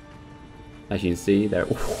 As you can see there,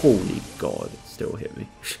 holy god, it still hit me.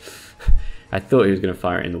 I thought he was going to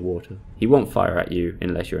fire it in the water. He won't fire at you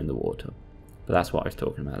unless you're in the water. But that's what I was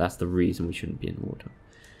talking about. That's the reason we shouldn't be in the water.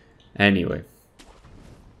 Anyway,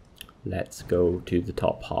 let's go to the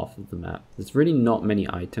top half of the map. There's really not many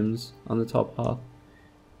items on the top half.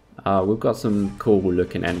 We've got some cool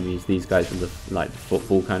looking enemies. These guys with the, like the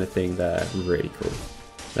football kind of thing, they're really cool.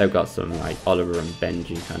 They've got some like Oliver and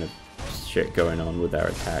Benji kind of shit going on with their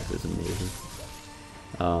attacks. It's amazing.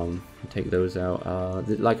 Take those out.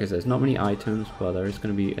 Like I said, there's not many items, but there is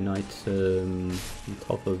going to be an item on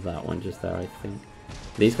top of that one just there, I think.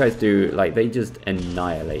 These guys do, like, they just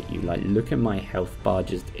annihilate you. Like, look at my health bar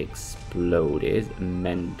just explode. It is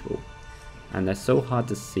mental. And they're so hard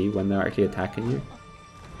to see when they're actually attacking you.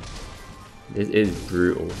 This is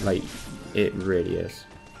brutal. Like, it really is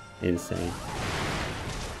insane.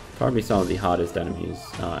 Probably some of the hardest enemies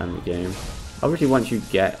in the game. Obviously, once you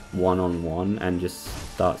get one-on-one and just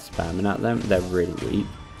start spamming at them, they're really weak.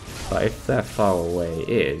 But if they're far away, it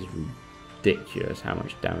is ridiculous how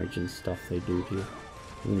much damage and stuff they do to you.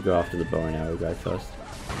 I'm going to go after the bow and arrow guy first.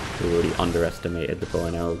 We already underestimated the bow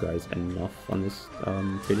and arrow guys enough on this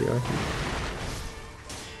video, I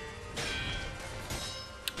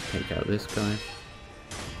think. Take out this guy.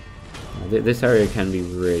 This area can be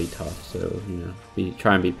really tough, so you know,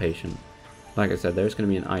 try and be patient. Like I said, there's going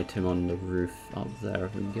to be an item on the roof up there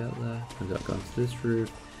if we can get there. We've got to go onto this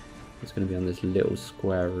roof. It's going to be on this little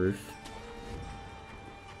square roof.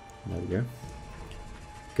 There we go.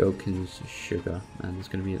 Gherkin's sugar, and there's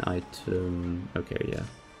going to be an item. Okay, yeah,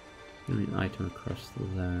 going to be an item across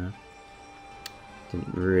there.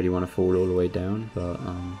 Didn't really want to fall all the way down, but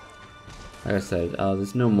like I said,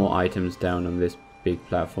 there's no more items down on this big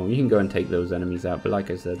platform. You can go and take those enemies out, but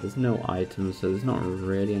like I said, there's no items, so there's not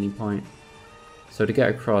really any point. So to get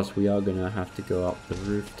across, we are gonna have to go up the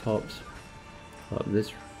rooftops. Up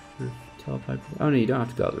this rooftop. Oh no, you don't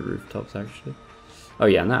have to go up the rooftops actually. Oh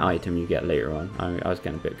yeah, and that item you get later on. I was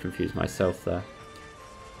getting a bit confused myself there.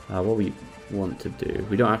 What we want to do,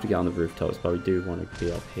 we don't have to get on the rooftops, but we do want to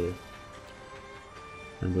be up here.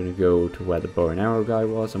 I'm going to go to where the bow and arrow guy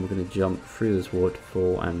was, and we're going to jump through this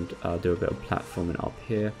waterfall and do a bit of platforming up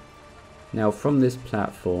here. Now from this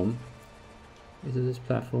platform, is it this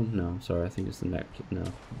platform? No, sorry, I think it's the next, no,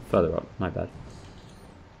 further up, my bad.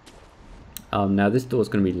 Now this door is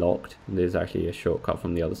going to be locked. There's actually a shortcut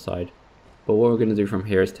from the other side. But what we're going to do from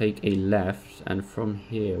here is take a left, and from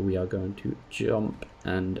here we are going to jump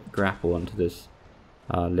and grapple onto this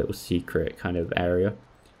little secret kind of area.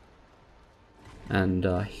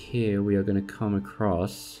 And here we are going to come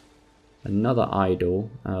across another idol,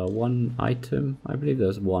 one item. I believe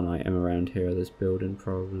there's one item around here, this building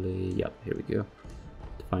probably. Yep, here we go.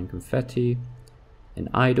 To find confetti, an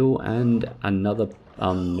idol, and another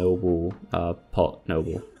noble, pot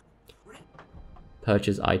noble.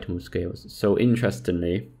 Purchase item with scales. So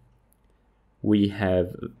interestingly, we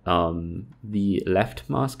have the left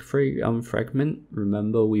mask fragment.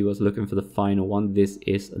 Remember, we was looking for the final one. This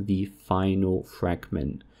is the final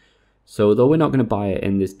fragment. So though we're not going to buy it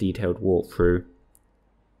in this detailed walkthrough,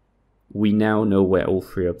 we now know where all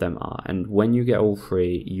 3 of them are. And when you get all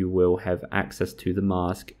 3, you will have access to the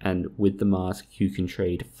mask. And with the mask, you can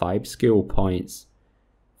trade 5 skill points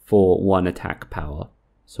for 1 attack power.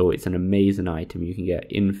 So it's an amazing item. You can get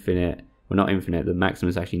infinite. Well, not infinite, the maximum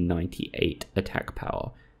is actually 98 attack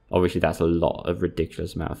power. Obviously, that's a lot of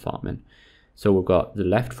ridiculous amount of farming. So we've got the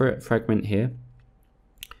left fragment here.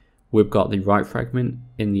 We've got the right fragment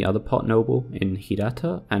in the other pot noble in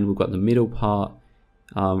Hidata. And we've got the middle part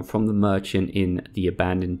from the merchant in the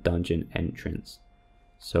abandoned dungeon entrance.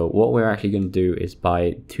 So what we're actually going to do is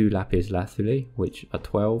buy 2 Lapis Lazuli, which are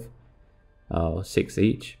 12, 6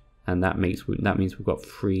 each. And that means we've got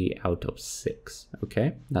 3 out of 6.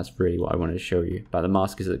 Okay, that's really what I wanted to show you. But the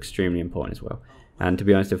mask is extremely important as well. And to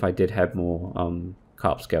be honest, if I did have more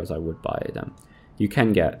carp scales, I would buy them. You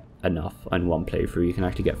can get enough in one playthrough. You can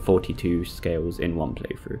actually get 42 scales in one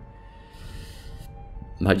playthrough.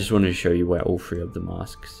 I just wanted to show you where all 3 of the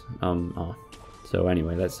masks are. So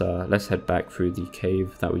anyway, let's head back through the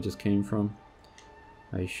cave that we just came from.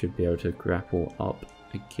 I should be able to grapple up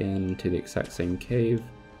again to the exact same cave.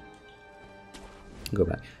 Go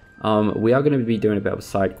back. We are going to be doing a bit of a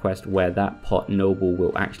side quest where that pot noble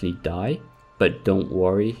will actually die, but don't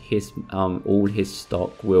worry, his all his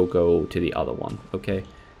stock will go to the other one. Okay,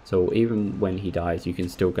 so even when he dies, you can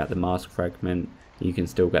still get the mask fragment, you can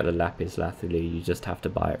still get the Lapis Lazuli. You just have to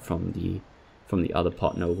buy it from the other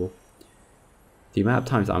pot noble. The amount of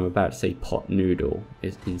times I'm about to say pot noodle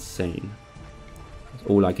is insane. That's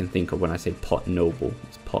all I can think of when I say pot noble.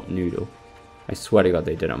 It's pot noodle. I swear to God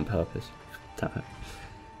they did it on purpose.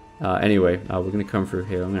 Anyway, we're going to come through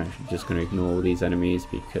here. I'm just going to ignore all these enemies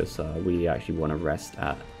because we actually want to rest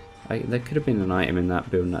at... there could have been an item in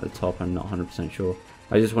that building at the top, I'm not 100% sure.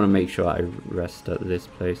 I just want to make sure I rest at this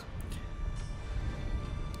place.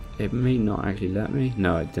 It may not actually let me.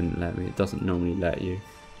 No, it didn't let me. It doesn't normally let you.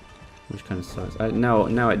 Which kind of sucks. Now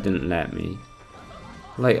it didn't let me.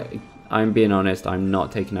 Like, I'm being honest, I'm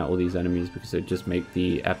not taking out all these enemies because it would just make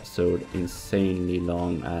the episode insanely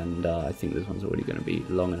long, and I think this one's already going to be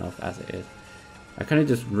long enough as it is. I kind of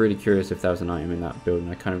just really curious if there was an item in that building.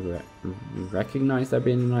 I kind of recognize there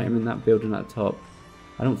being an item in that building at the top.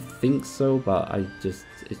 I don't think so, but I just,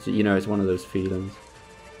 it's, you know, it's one of those feelings.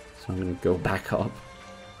 So I'm going to go back up.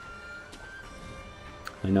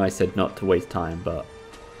 I know I said not to waste time, but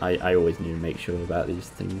I always need to make sure about these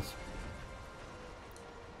things.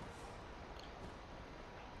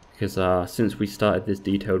 Because since we started this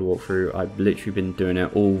detailed walkthrough, I've literally been doing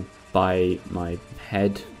it all by my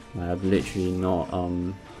head. I've literally not,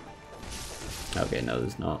 okay, no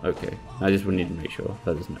there's not, okay. I just would need to make sure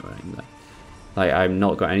that there's no writing there. Like, I've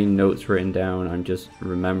not got any notes written down, I'm just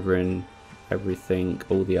remembering everything,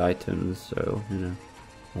 all the items, so, you know,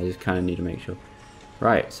 I just kind of need to make sure.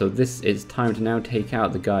 Right, so this is time to now take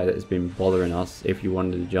out the guy that has been bothering us if you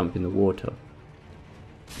wanted to jump in the water.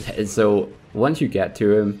 So, once you get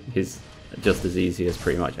to him, he's just as easy as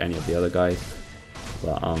pretty much any of the other guys.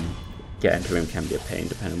 But, getting to him can be a pain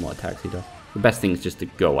depending on what attacks he does. The best thing is just to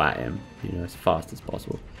go at him, you know, as fast as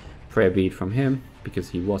possible. Prayer bead from him, because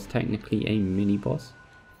he was technically a mini-boss.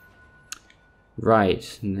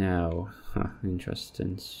 Right, now,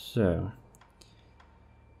 interesting, so...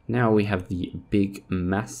 Now we have the big,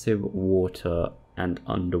 massive water and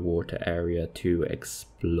underwater area to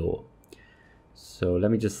explore. So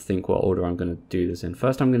let me just think what order I'm going to do this in.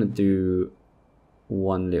 First I'm going to do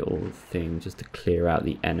one little thing just to clear out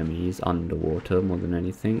the enemies underwater more than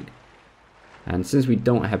anything. And since we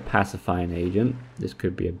don't have pacifying agent, this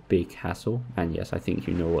could be a big hassle. And yes, I think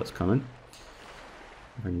you know what's coming.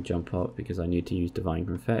 I'm going to jump up because I need to use divine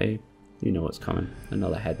confetti. You know what's coming.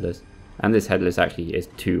 Another headless. And this headless actually is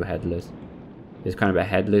two headless. It's kind of a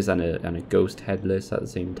headless and a ghost headless at the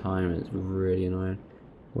same time. And it's really annoying.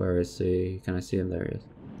 Where is he? Can I see him? There he is.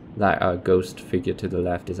 That ghost figure to the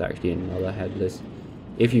left is actually another headless.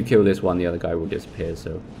 If you kill this one, the other guy will disappear.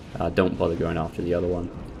 So don't bother going after the other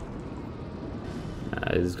one.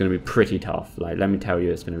 This is going to be pretty tough. Like, let me tell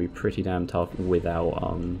you, it's going to be pretty damn tough without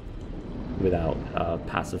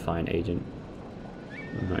pacifying agent.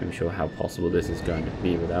 I'm not even sure how possible this is going to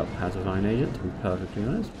be without pacifying agent, to be perfectly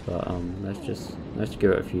honest. But let's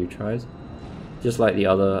give it a few tries. Just like the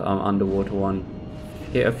other underwater one,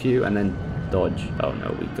 hit a few and then dodge. Oh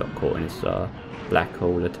no, we got caught in his black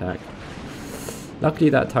hole attack. Luckily,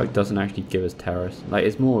 that attack doesn't actually give us terrors. Like,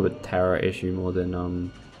 it's more of a terror issue more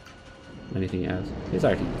than anything else. He's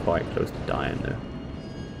actually quite close to dying though.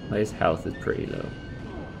 Like, his health is pretty low.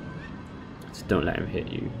 Just don't let him hit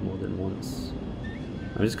you more than once.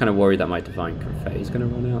 I'm just kind of worried that my divine confetti is going to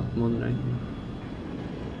run out more than anything.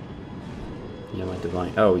 Yeah, my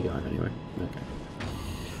divine... Oh, we got him anyway. Okay.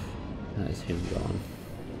 That is him gone.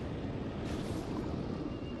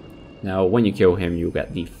 Now, when you kill him, you'll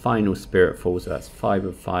get the final spirit fall, so that's 5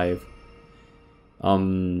 of 5.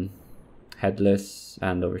 Headless,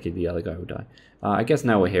 and obviously the other guy will die. I guess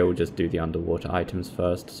now we're here, we'll just do the underwater items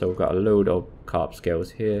first. So we've got a load of carp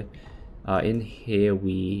scales here. In here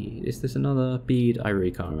is this another bead? I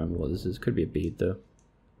really can't remember what this is. Could be a bead though.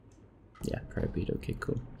 Yeah, prayer bead. Okay,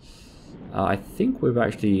 cool. I think we've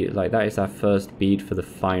actually, like, that is our first bead for the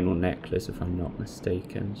final necklace, if I'm not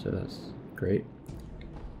mistaken. So that's great.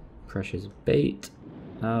 Precious bait.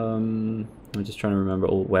 I'm just trying to remember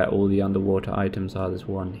where all the underwater items are. There's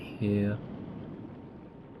one here.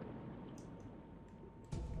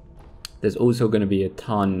 There's also going to be a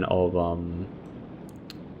ton of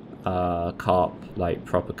carp, like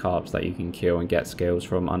proper carps that you can kill and get scales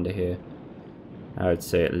from under here. I would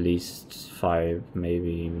say at least 5, maybe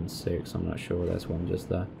even 6, I'm not sure. There's one just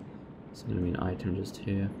there. It's going to be an item just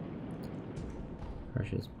here.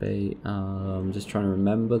 Precious bait. I'm just trying to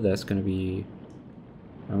remember. There's going to be...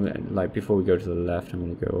 like before we go to the left, I'm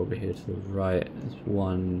going to go over here to the right. There's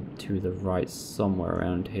one to the right somewhere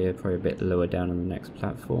around here, probably a bit lower down on the next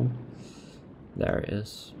platform. There it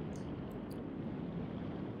is.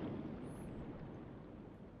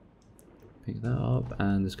 Pick that up,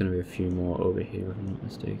 and there's going to be a few more over here if I'm not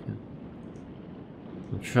mistaken.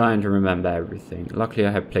 I'm trying to remember everything. Luckily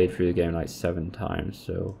I have played through the game like 7 times,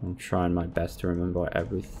 so I'm trying my best to remember what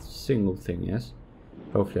every single thing is.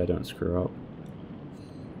 Hopefully I don't screw up.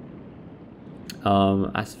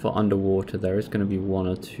 As for underwater, there is going to be 1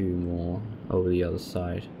 or 2 more over the other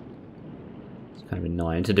side. It's kind of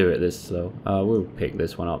annoying to do it this slow. We'll pick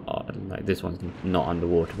this one up. Like this one's not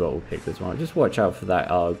underwater, but we'll pick this one up. Just watch out for that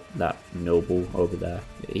that noble over there.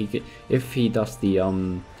 If he does the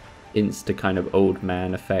insta kind of old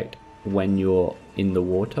man effect when you're in the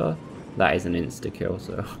water, that is an insta kill.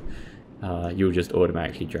 So you'll just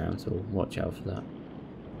automatically drown. So watch out for that.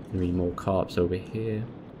 There'll be more carps over here.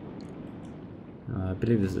 I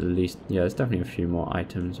believe there's at least, yeah, there's definitely a few more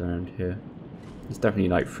items around here. There's definitely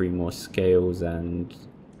like 3 more scales and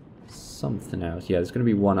something else. Yeah, there's going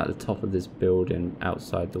to be 1 at the top of this building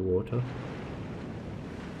outside the water.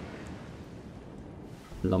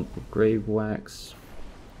 Lump of grave wax.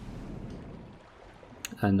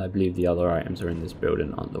 And I believe the other items are in this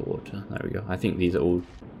building underwater. There we go. I think these are all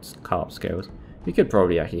carp scales. We could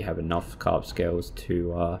probably actually have enough carp scales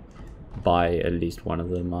to buy at least 1 of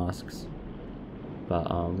the masks. But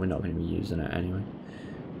we're not going to be using it anyway.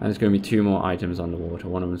 And there's going to be 2 more items underwater.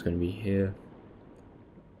 One of them is going to be here.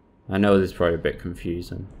 I know this is probably a bit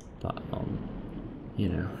confusing, but you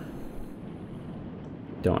know,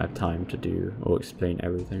 don't have time to do or explain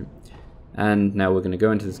everything. And now we're going to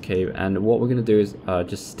go into this cave, and what we're going to do is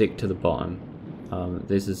just stick to the bottom.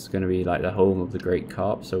 This is going to be like the home of the great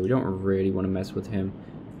carp, so we don't really want to mess with him.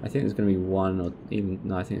 I think there's going to be 1 or even,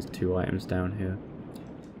 no, I think it's 2 items down here.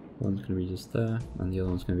 One's going to be just there, and the other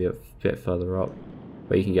one's going to be a bit further up.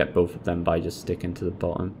 But you can get both of them by just sticking to the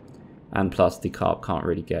bottom. And plus, the carp can't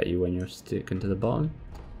really get you when you're sticking to the bottom.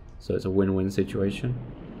 So it's a win-win situation.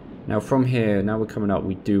 Now from here, now we're coming up,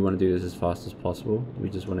 we do want to do this as fast as possible.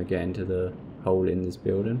 We just want to get into the hole in this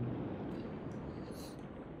building.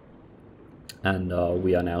 And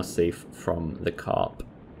we are now safe from the carp.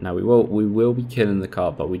 Now we will be killing the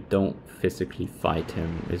carp, but we don't physically fight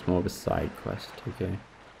him. It's more of a side quest, okay?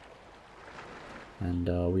 And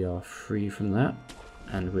we are free from that,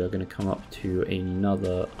 and we are going to come up to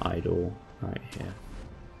another idol right here.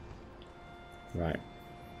 Right,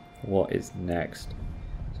 what is next?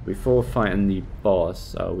 So before fighting the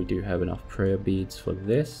boss, we do have enough prayer beads for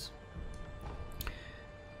this.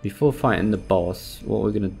 Before fighting the boss, what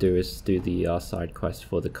we're going to do is do the side quest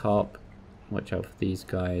for the carp. Watch out for these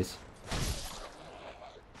guys.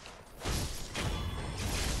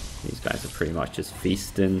 These guys are pretty much just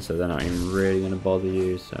feasting, so they're not even really going to bother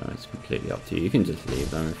you, so it's completely up to you. You can just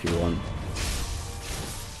leave them if you want.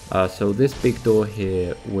 So this big door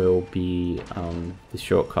here will be the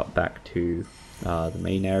shortcut back to the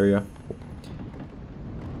main area,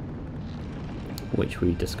 which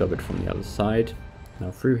we discovered from the other side.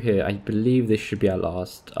 Now through here, I believe this should be our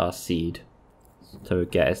last seed, to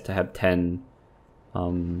get us to have 10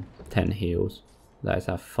 heals. That is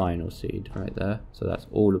our final seed right there. So that's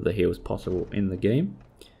all of the heals possible in the game.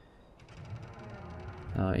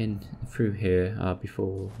 Through here,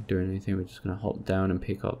 before doing anything, we're just going to hop down and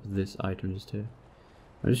pick up this item just here.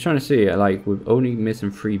 I'm just trying to see, like, we're only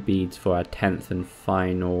missing 3 beads for our 10th and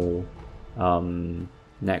final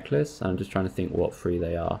necklace. I'm just trying to think what 3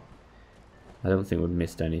 they are. I don't think we've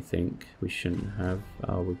missed anything we shouldn't have.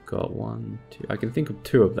 We've got 1, 2. I can think of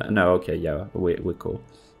 2 of them. No, okay, yeah, we're cool.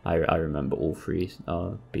 I remember all 3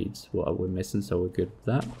 beads what we're missing, so we're good with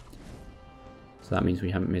that. So that means we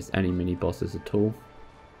haven't missed any mini bosses at all,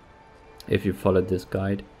 if you followed this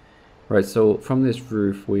guide. Right, so from this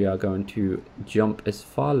roof we are going to jump as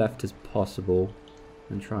far left as possible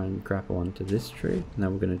and try and grapple onto this tree. Now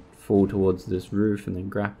we're going to fall towards this roof and then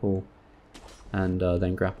grapple, and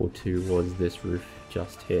then grapple towards this roof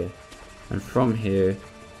just here. And from here,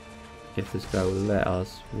 if this guy will let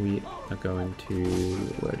us, we are going to,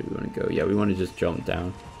 where do we want to go? Yeah, we want to just jump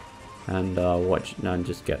down and watch and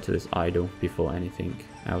just get to this idol before anything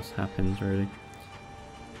else happens, really.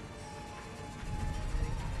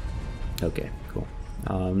 Okay, cool.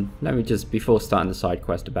 Let me just, before starting the side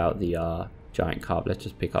quest about the giant carp, let's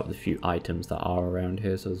just pick up the few items that are around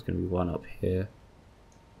here. So there's going to be 1 up here,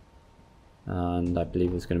 and I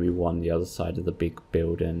believe there's going to be 1 the other side of the big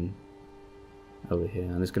building over here,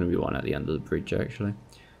 and there's going to be 1 at the end of the bridge actually.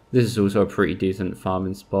 This is also a pretty decent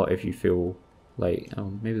farming spot if you feel Like,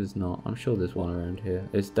 oh, maybe there's not. I'm sure there's one around here.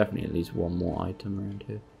 There's definitely at least one more item around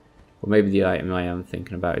here. Or maybe the item I am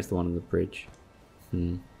thinking about is the one on the bridge.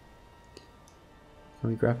 Can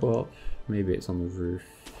we grapple up? Maybe it's on the roof.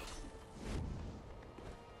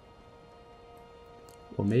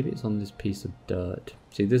 Or maybe it's on this piece of dirt.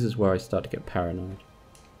 See, this is where I start to get paranoid.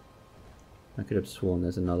 I could have sworn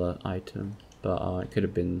there's another item, but it could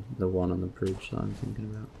have been the one on the bridge that I'm thinking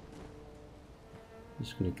about. I'm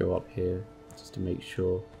just going to go up here just to make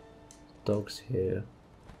sure. Dog's here.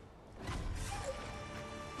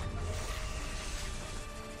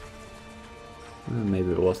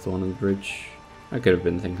 Maybe it was the one on the bridge. I could have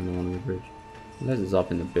been thinking the one on the bridge. Unless it's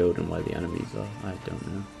up in the building where the enemies are. I don't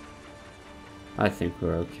know. I think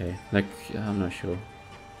we're okay. Like, I'm not sure.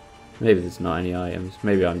 Maybe there's not any items.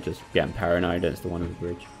 Maybe I'm just getting paranoid. It's the one on the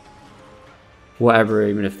bridge. Whatever,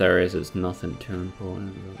 even if there is, it's nothing too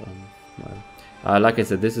important. Like I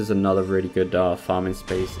said, this is another really good farming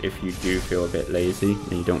space if you do feel a bit lazy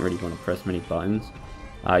and you don't really want to press many buttons.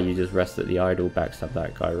 You just rest at the idle, backstab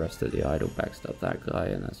that guy, rest at the idle, backstab that guy,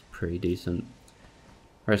 and that's pretty decent.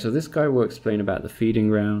 Right, so this guy will explain about the feeding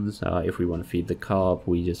grounds. If we want to feed the carp,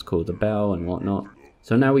 we just call the bell and whatnot.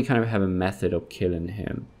 So now we kind of have a method of killing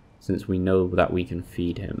him, since we know that we can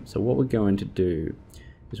feed him. So what we're going to do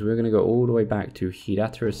is we're going to go all the way back to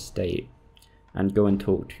Hidatta Estate and go and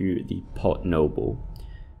talk to the pot noble,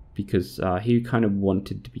 because he kind of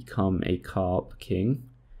wanted to become a carp king.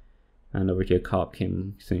 And over here, carp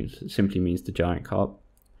king simply means the giant carp,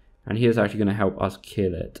 and he is actually going to help us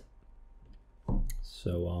kill it.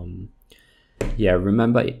 So yeah,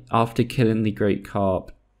 remember, after killing the great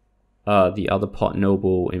carp, the other pot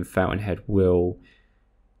noble in Fountainhead will,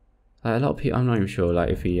 a lot of people, I'm not even sure like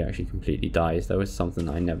if he actually completely dies. That was something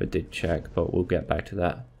I never did check, but we'll get back to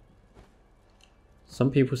that. Some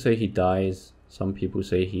people say he dies. Some people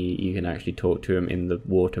say you can actually talk to him in the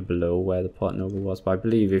water below where the pot noble was. But I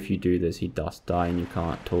believe if you do this, he does die and you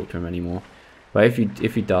can't talk to him anymore. But if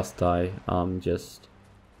he does die, just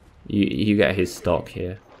you get his stock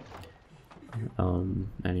here.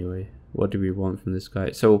 Anyway, what do we want from this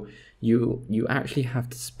guy? So you actually have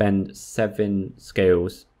to spend 7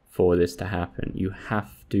 scales for this to happen. You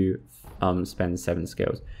have to spend 7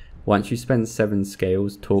 scales. Once you spend 7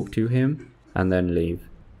 scales, talk to him and then leave.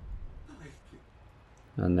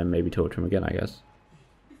 And then maybe talk to him again, I guess.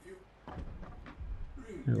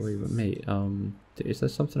 Oh, wait, mate, is there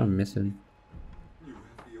something I'm missing?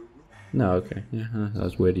 No, okay, yeah, that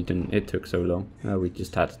was weird. It took so long. We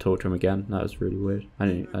just had to talk to him again. That was really weird. I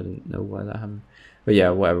didn't know why that happened. But yeah,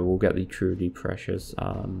 whatever. We'll get the truly precious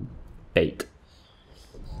bait.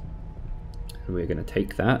 We're gonna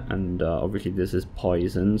take that, and obviously this is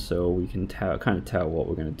poison, so we can kind of tell what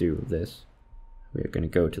we're gonna do with this. We're going to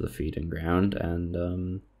go to the feeding ground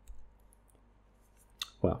and,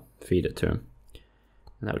 well, feed it to him.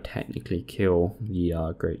 And that would technically kill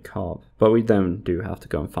the great carp. But we then do have to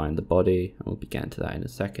go and find the body, and we'll be getting to that in a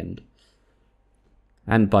second.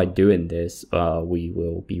 And by doing this, we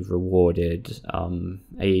will be rewarded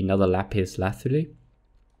another Lapis Lazuli.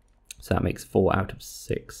 So that makes 4 out of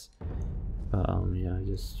 6. Yeah,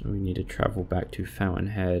 we need to travel back to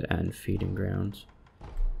Fountainhead and feeding grounds.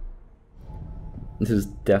 This is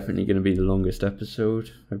definitely going to be the longest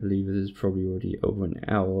episode. I believe it is probably already over an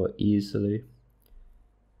hour easily.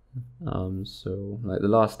 So like the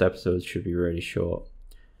last episode should be really short.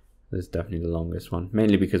 This is definitely the longest one,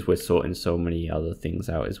 mainly because we're sorting so many other things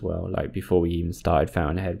out as well. Like before we even started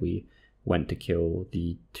Fountainhead, we went to kill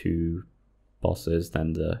the 2 bosses,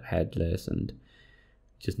 then the headless, and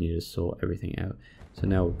just need to sort everything out. So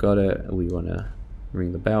now we've got it. We want to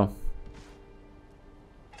ring the bell.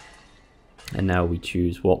 And now we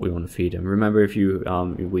choose what we want to feed him. Remember, if you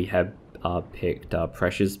we had picked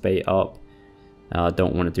precious bait up,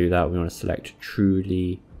 don't want to do that. We want to select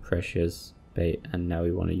truly precious bait, and now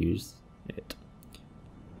we want to use it.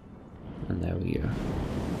 And there we go.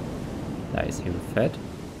 That is him fed,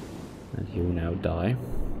 and he will now die.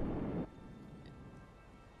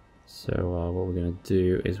 So what we're going to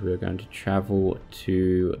do is we're going to travel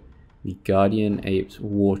to the Guardian Ape's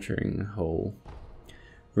watering hole.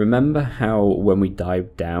 Remember how when we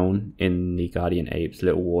dived down in the Guardian Ape's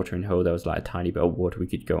little watering hole, there was like a tiny bit of water we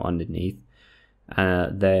could go underneath?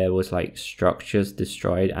 There was like structures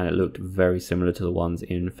destroyed, and it looked very similar to the ones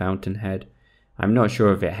in Fountainhead. I'm not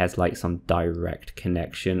sure if it has like some direct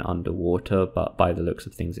connection underwater, but by the looks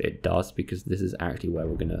of things it does, because this is actually where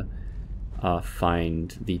we're gonna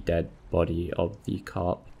find the dead body of the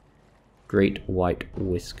carp, Great White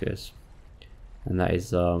Whiskers. And that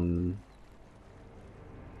is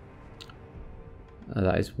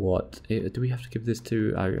That is what... do we have to give this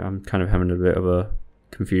to... I'm kind of having a bit of a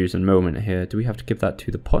confusing moment here. Do we have to give that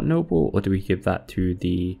to the pot noble, or do we give that to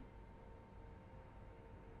the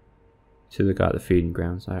guy at the feeding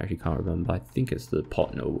grounds? I actually can't remember. I think it's the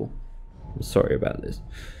pot noble. I'm sorry about this.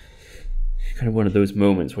 Kind of one of those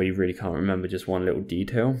moments where you really can't remember just one little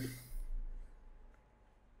detail.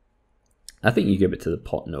 I think you give it to the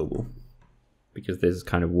pot noble, because this is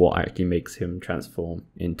kind of what actually makes him transform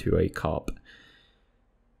into a carp.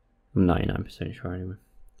 I'm 99% sure anyway.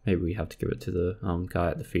 Maybe we have to give it to the guy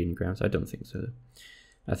at the feeding grounds. I don't think so.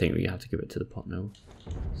 I think we have to give it to the pot noble.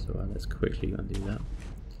 So let's quickly undo that.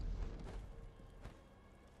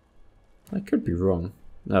 I could be wrong.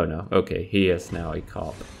 Oh no, okay, he is now a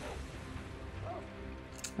carp.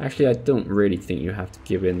 Actually, I don't really think you have to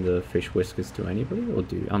give in the fish whiskers to anybody, or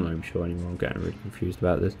do I'm not even sure anymore. I'm getting really confused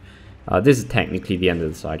about this. This is technically the end of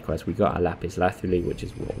the side quest. We got a Lapis Lazuli, which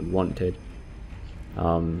is what we wanted.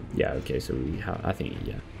 Yeah, okay, so we have, I think,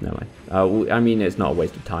 yeah, never mind. I mean, it's not a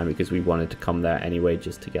waste of time because we wanted to come there anyway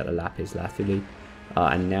just to get a Lapis Lazuli.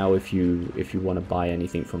 And now if you want to buy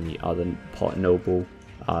anything from the other pot noble,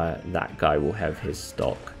 that guy will have his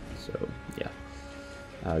stock. So,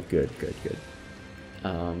 yeah. Good.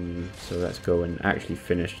 So let's go and actually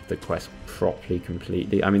finish the quest properly,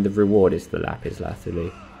 completely. I mean, the reward is the Lapis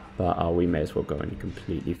Lazuli, but we may as well go and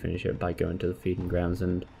completely finish it by going to the feeding grounds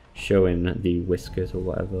and showing the whiskers or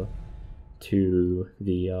whatever to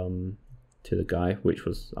the guy, which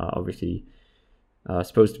was obviously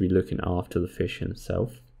supposed to be looking after the fish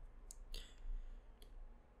himself.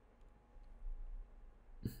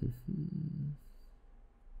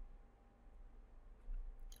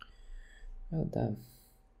 Oh damn.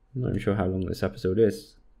 I'm not even sure how long this episode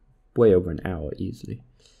is. Way over an hour easily.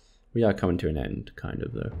 We are coming to an end, kind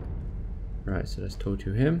of, though. Right, so let's talk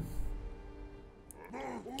to him.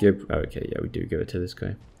 Okay, yeah, we do give it to this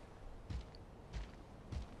guy.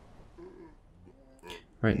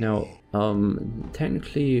 Right now,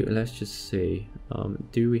 technically, let's just see.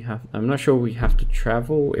 Do we have... I'm not sure we have to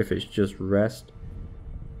travel, if it's just rest.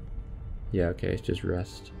 Yeah, okay, it's just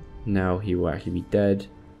rest. Now he will actually be dead.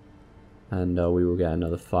 And we will get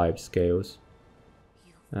another 5 scales.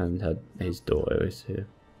 And his daughter is here.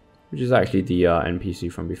 Which is actually the NPC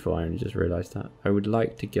from before. I only just realized that. I would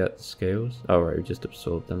like to get scales. Oh right, we just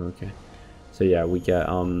absorbed them. Okay. So yeah, we get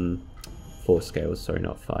 4 scales. Sorry,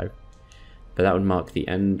 not 5. But that would mark the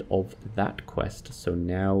end of that quest. So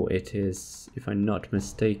now it is, if I'm not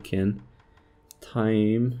mistaken,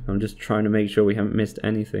 time. I'm just trying to make sure we haven't missed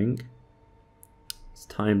anything. It's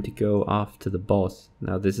time to go after the boss.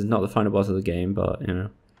 Now this is not the final boss of the game, but you know,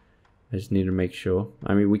 I just need to make sure.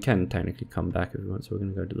 I mean, we can technically come back if we want, so we're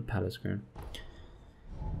going to go to the palace ground.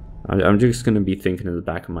 I'm just going to be thinking in the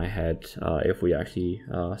back of my head if we actually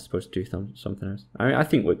are supposed to do something else. I mean, I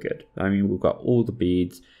think we're good. I mean, we've got all the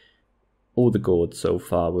beads, all the gourds so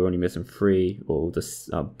far. We're only missing 3. All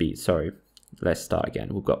the beads. Sorry, let's start again.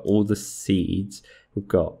 We've got all the seeds. We've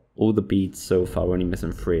got all the beads so far. We're only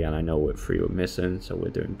missing 3, and I know what 3 we're missing, so we're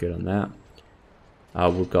doing good on that.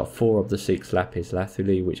 We've got 4 of the 6 Lapis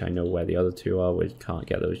Lazuli, which I know where the other 2 are. We can't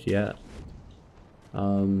get those yet.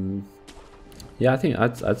 Yeah, I think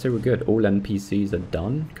I'd say we're good. All NPCs are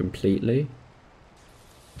done completely,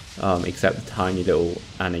 except the tiny little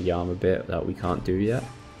Anayama bit that we can't do yet.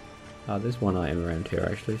 There's one item around here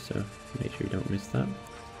actually, so make sure you don't miss that.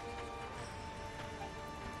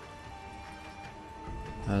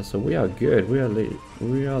 So we are good. We are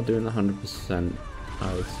doing 100%,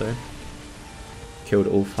 I would say. Killed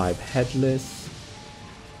all 5 headless,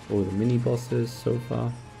 all the mini bosses so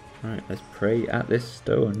far. Alright, let's pray at this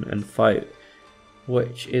stone and fight,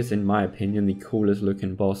 which is, in my opinion, the coolest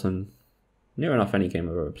looking boss in near enough any game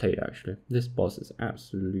I've ever played, actually. This boss is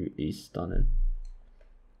absolutely stunning.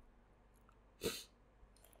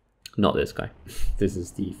 Not this guy. This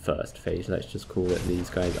is the first phase, let's just call it. These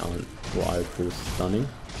guys aren't what I would call stunning.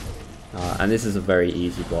 And this is a very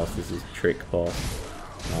easy boss. This is trick boss.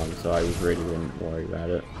 So I really wouldn't worry about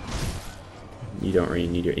it. You don't really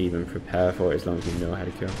need to even prepare for it as long as you know how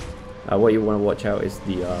to kill. What you want to watch out is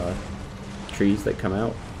the trees that come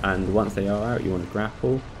out, and once they are out you want to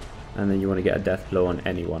grapple, and then you want to get a death blow on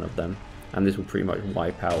any one of them, and this will pretty much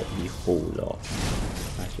wipe out the whole lot.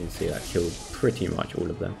 As you can see, that killed pretty much all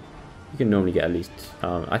of them. You can normally get at least,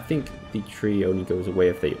 I think the tree only goes away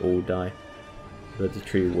if they all die. But the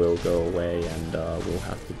tree will go away, and we'll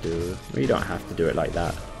have to do... Well, you don't have to do it like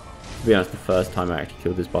that. To be honest, the first time I actually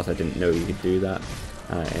killed this boss, I didn't know you could do that.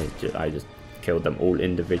 I just killed them all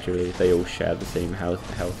individually. They all share the same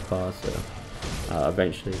health bar, so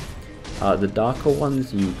eventually... The darker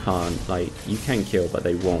ones you can't, like, you can kill, but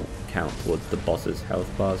they won't count towards the boss's health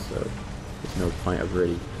bar, so there's no point of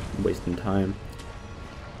really wasting time.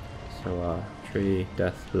 So, tree,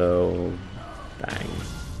 death blow, bang.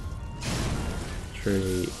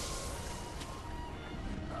 Tree.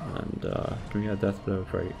 And, can we get a death blow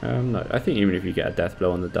for you? No, I think even if you get a death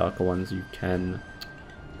blow on the darker ones, you can.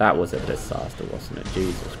 That was a disaster, wasn't it?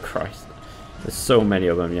 Jesus Christ. There's so many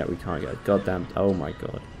of them, yet we can't get a goddamn. Oh my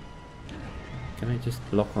god. Can I just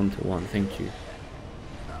lock onto one? Thank you.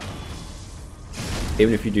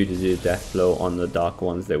 Even if you do the death blow on the dark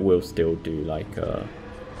ones, they will still do like the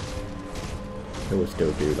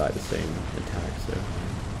same attack, so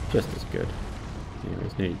just as good. Yeah,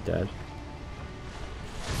 he's nearly dead.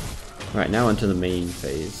 Right, now onto the main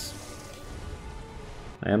phase.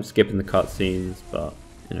 I am skipping the cutscenes, but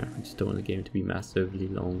you know, I just don't want the game to be massively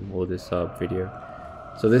long, or this video.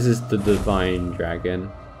 So this is the Divine Dragon.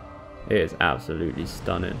 It is absolutely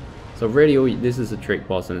stunning. So really, this is a trick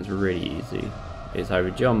boss, and it's really easy. It's either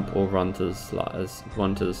jump or run to the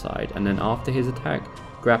side, and then after his attack,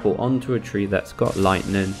 grapple onto a tree that's got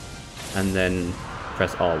lightning, and then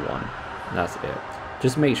press R1. That's it.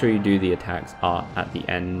 Just make sure you do the attacks at the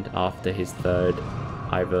end after his third,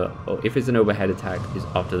 or if it's an overhead attack, is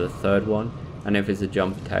after the third one, and if it's a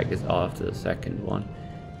jump attack, is after the second one.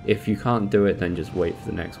 If you can't do it, then just wait for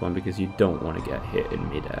the next one, because you don't want to get hit in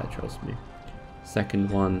midair, trust me. Second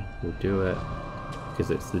one will do it, because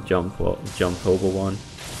it's the jump over one.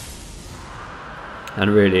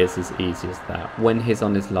 And really it's as easy as that. When he's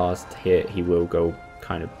on his last hit, he will go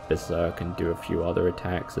kind of berserk and do a few other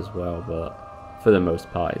attacks as well, but for the most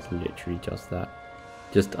part it's literally just that.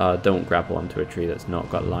 Just don't grapple onto a tree that's not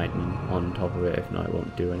got lightning on top of it, if not it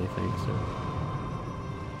won't do anything. So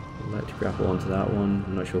I'd like to grapple onto that one.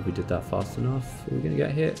 I'm not sure if we did that fast enough. Are we going to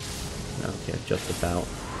get hit? No, okay, just about.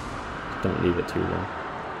 Don't leave it too long.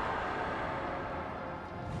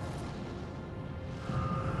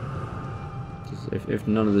 Just if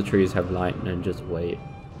none of the trees have lightning, just wait.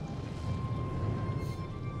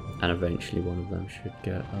 And eventually one of them should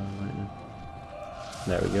get lightning.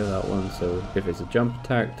 There we go, that one. So if it's a jump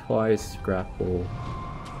attack, twice, grapple,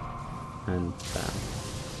 and bam.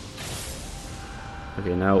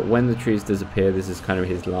 Okay, now when the trees disappear, this is kind of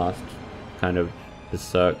his last kind of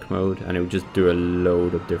berserk mode, and it will just do a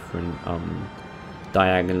load of different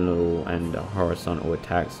diagonal and horizontal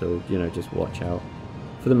attacks, so you know, just watch out.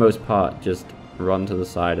 For the most part, just run to the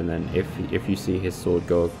side, and then if you see his sword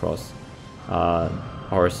go across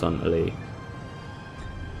horizontally,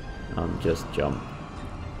 just jump.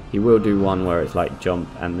 He will do one where it's like jump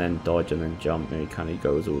and then dodge and then jump, and he kind of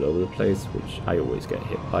goes all over the place, which I always get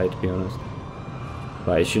hit by, to be honest.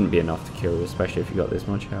 But it shouldn't be enough to kill, especially if you got this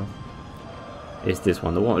much health. It's this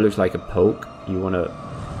one, the one that looks like a poke. You want to,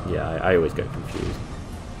 yeah, I always get confused.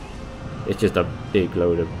 It's just a big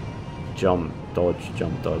load of jump, dodge,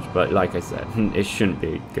 but like I said, it shouldn't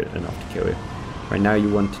be good enough to kill it. Right now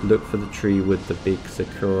you want to look for the tree with the big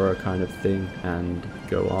Sekiro kind of thing and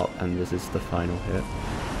go up, and this is the final hit.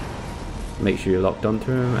 Make sure you're locked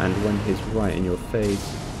onto him, and when he's right in your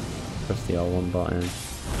face, press the R1 button.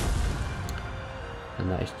 And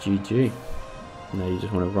that is GG. Now you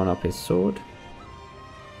just want to run up his sword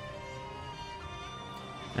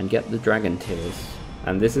and get the dragon tears.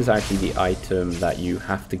 And this is actually the item that you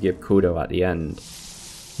have to give Kudo at the end.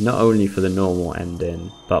 Not only for the normal ending,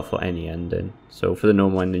 but for any ending. So for the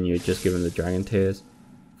normal ending, you would just give him the dragon tears.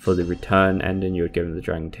 For the return ending, you would give him the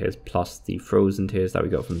dragon tears plus the frozen tears that we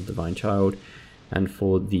got from the Divine Child. And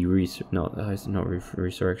for the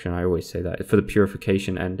resurrection, I always say that. For the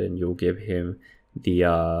purification ending, you'll give him the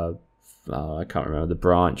I can't remember, the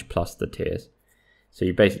branch plus the tears. So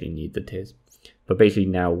you basically need the tears. But basically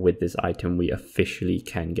now with this item, we officially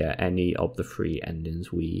can get any of the 3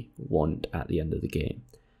 endings we want at the end of the game,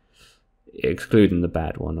 excluding the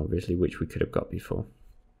bad one, obviously, which we could have got before.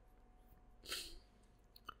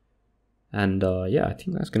 And yeah, I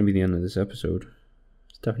think that's going to be the end of this episode.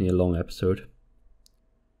 It's definitely a long episode,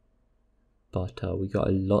 but we got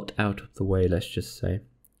a lot out of the way, let's just say.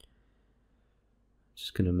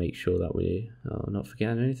 Just going to make sure that we are not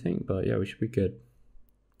forgetting anything, but yeah, we should be good.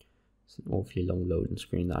 It's an awfully long loading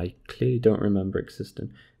screen that I clearly don't remember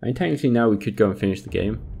existing. I mean, technically now we could go and finish the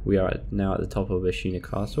game. We are now at the top of Ashina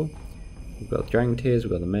Castle. We've got the Dragon Tears,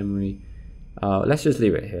 we've got the memory. Let's just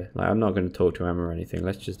leave it here. Like, I'm not going to talk to Emma or anything.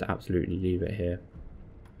 Let's just absolutely leave it here.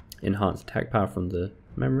 Enhanced attack power from the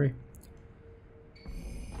memory.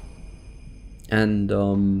 And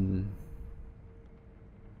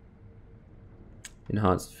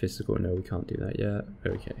enhanced physical. No, we can't do that yet.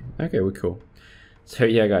 Okay, we're cool. So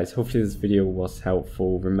yeah guys, hopefully this video was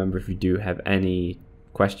helpful. Remember, if you do have any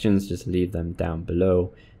questions, just leave them down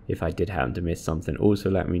below. If I did happen to miss something, also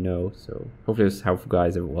let me know. So hopefully it was helpful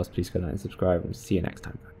guys. If it was, please go like and subscribe, and see you next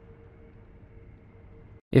time.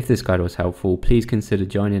 If this guide was helpful, please consider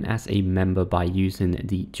joining as a member by using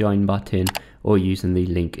the join button or using the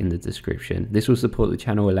link in the description. This will support the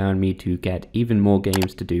channel, allowing me to get even more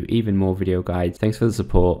games to do, even more video guides. Thanks for the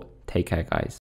support. Take care guys.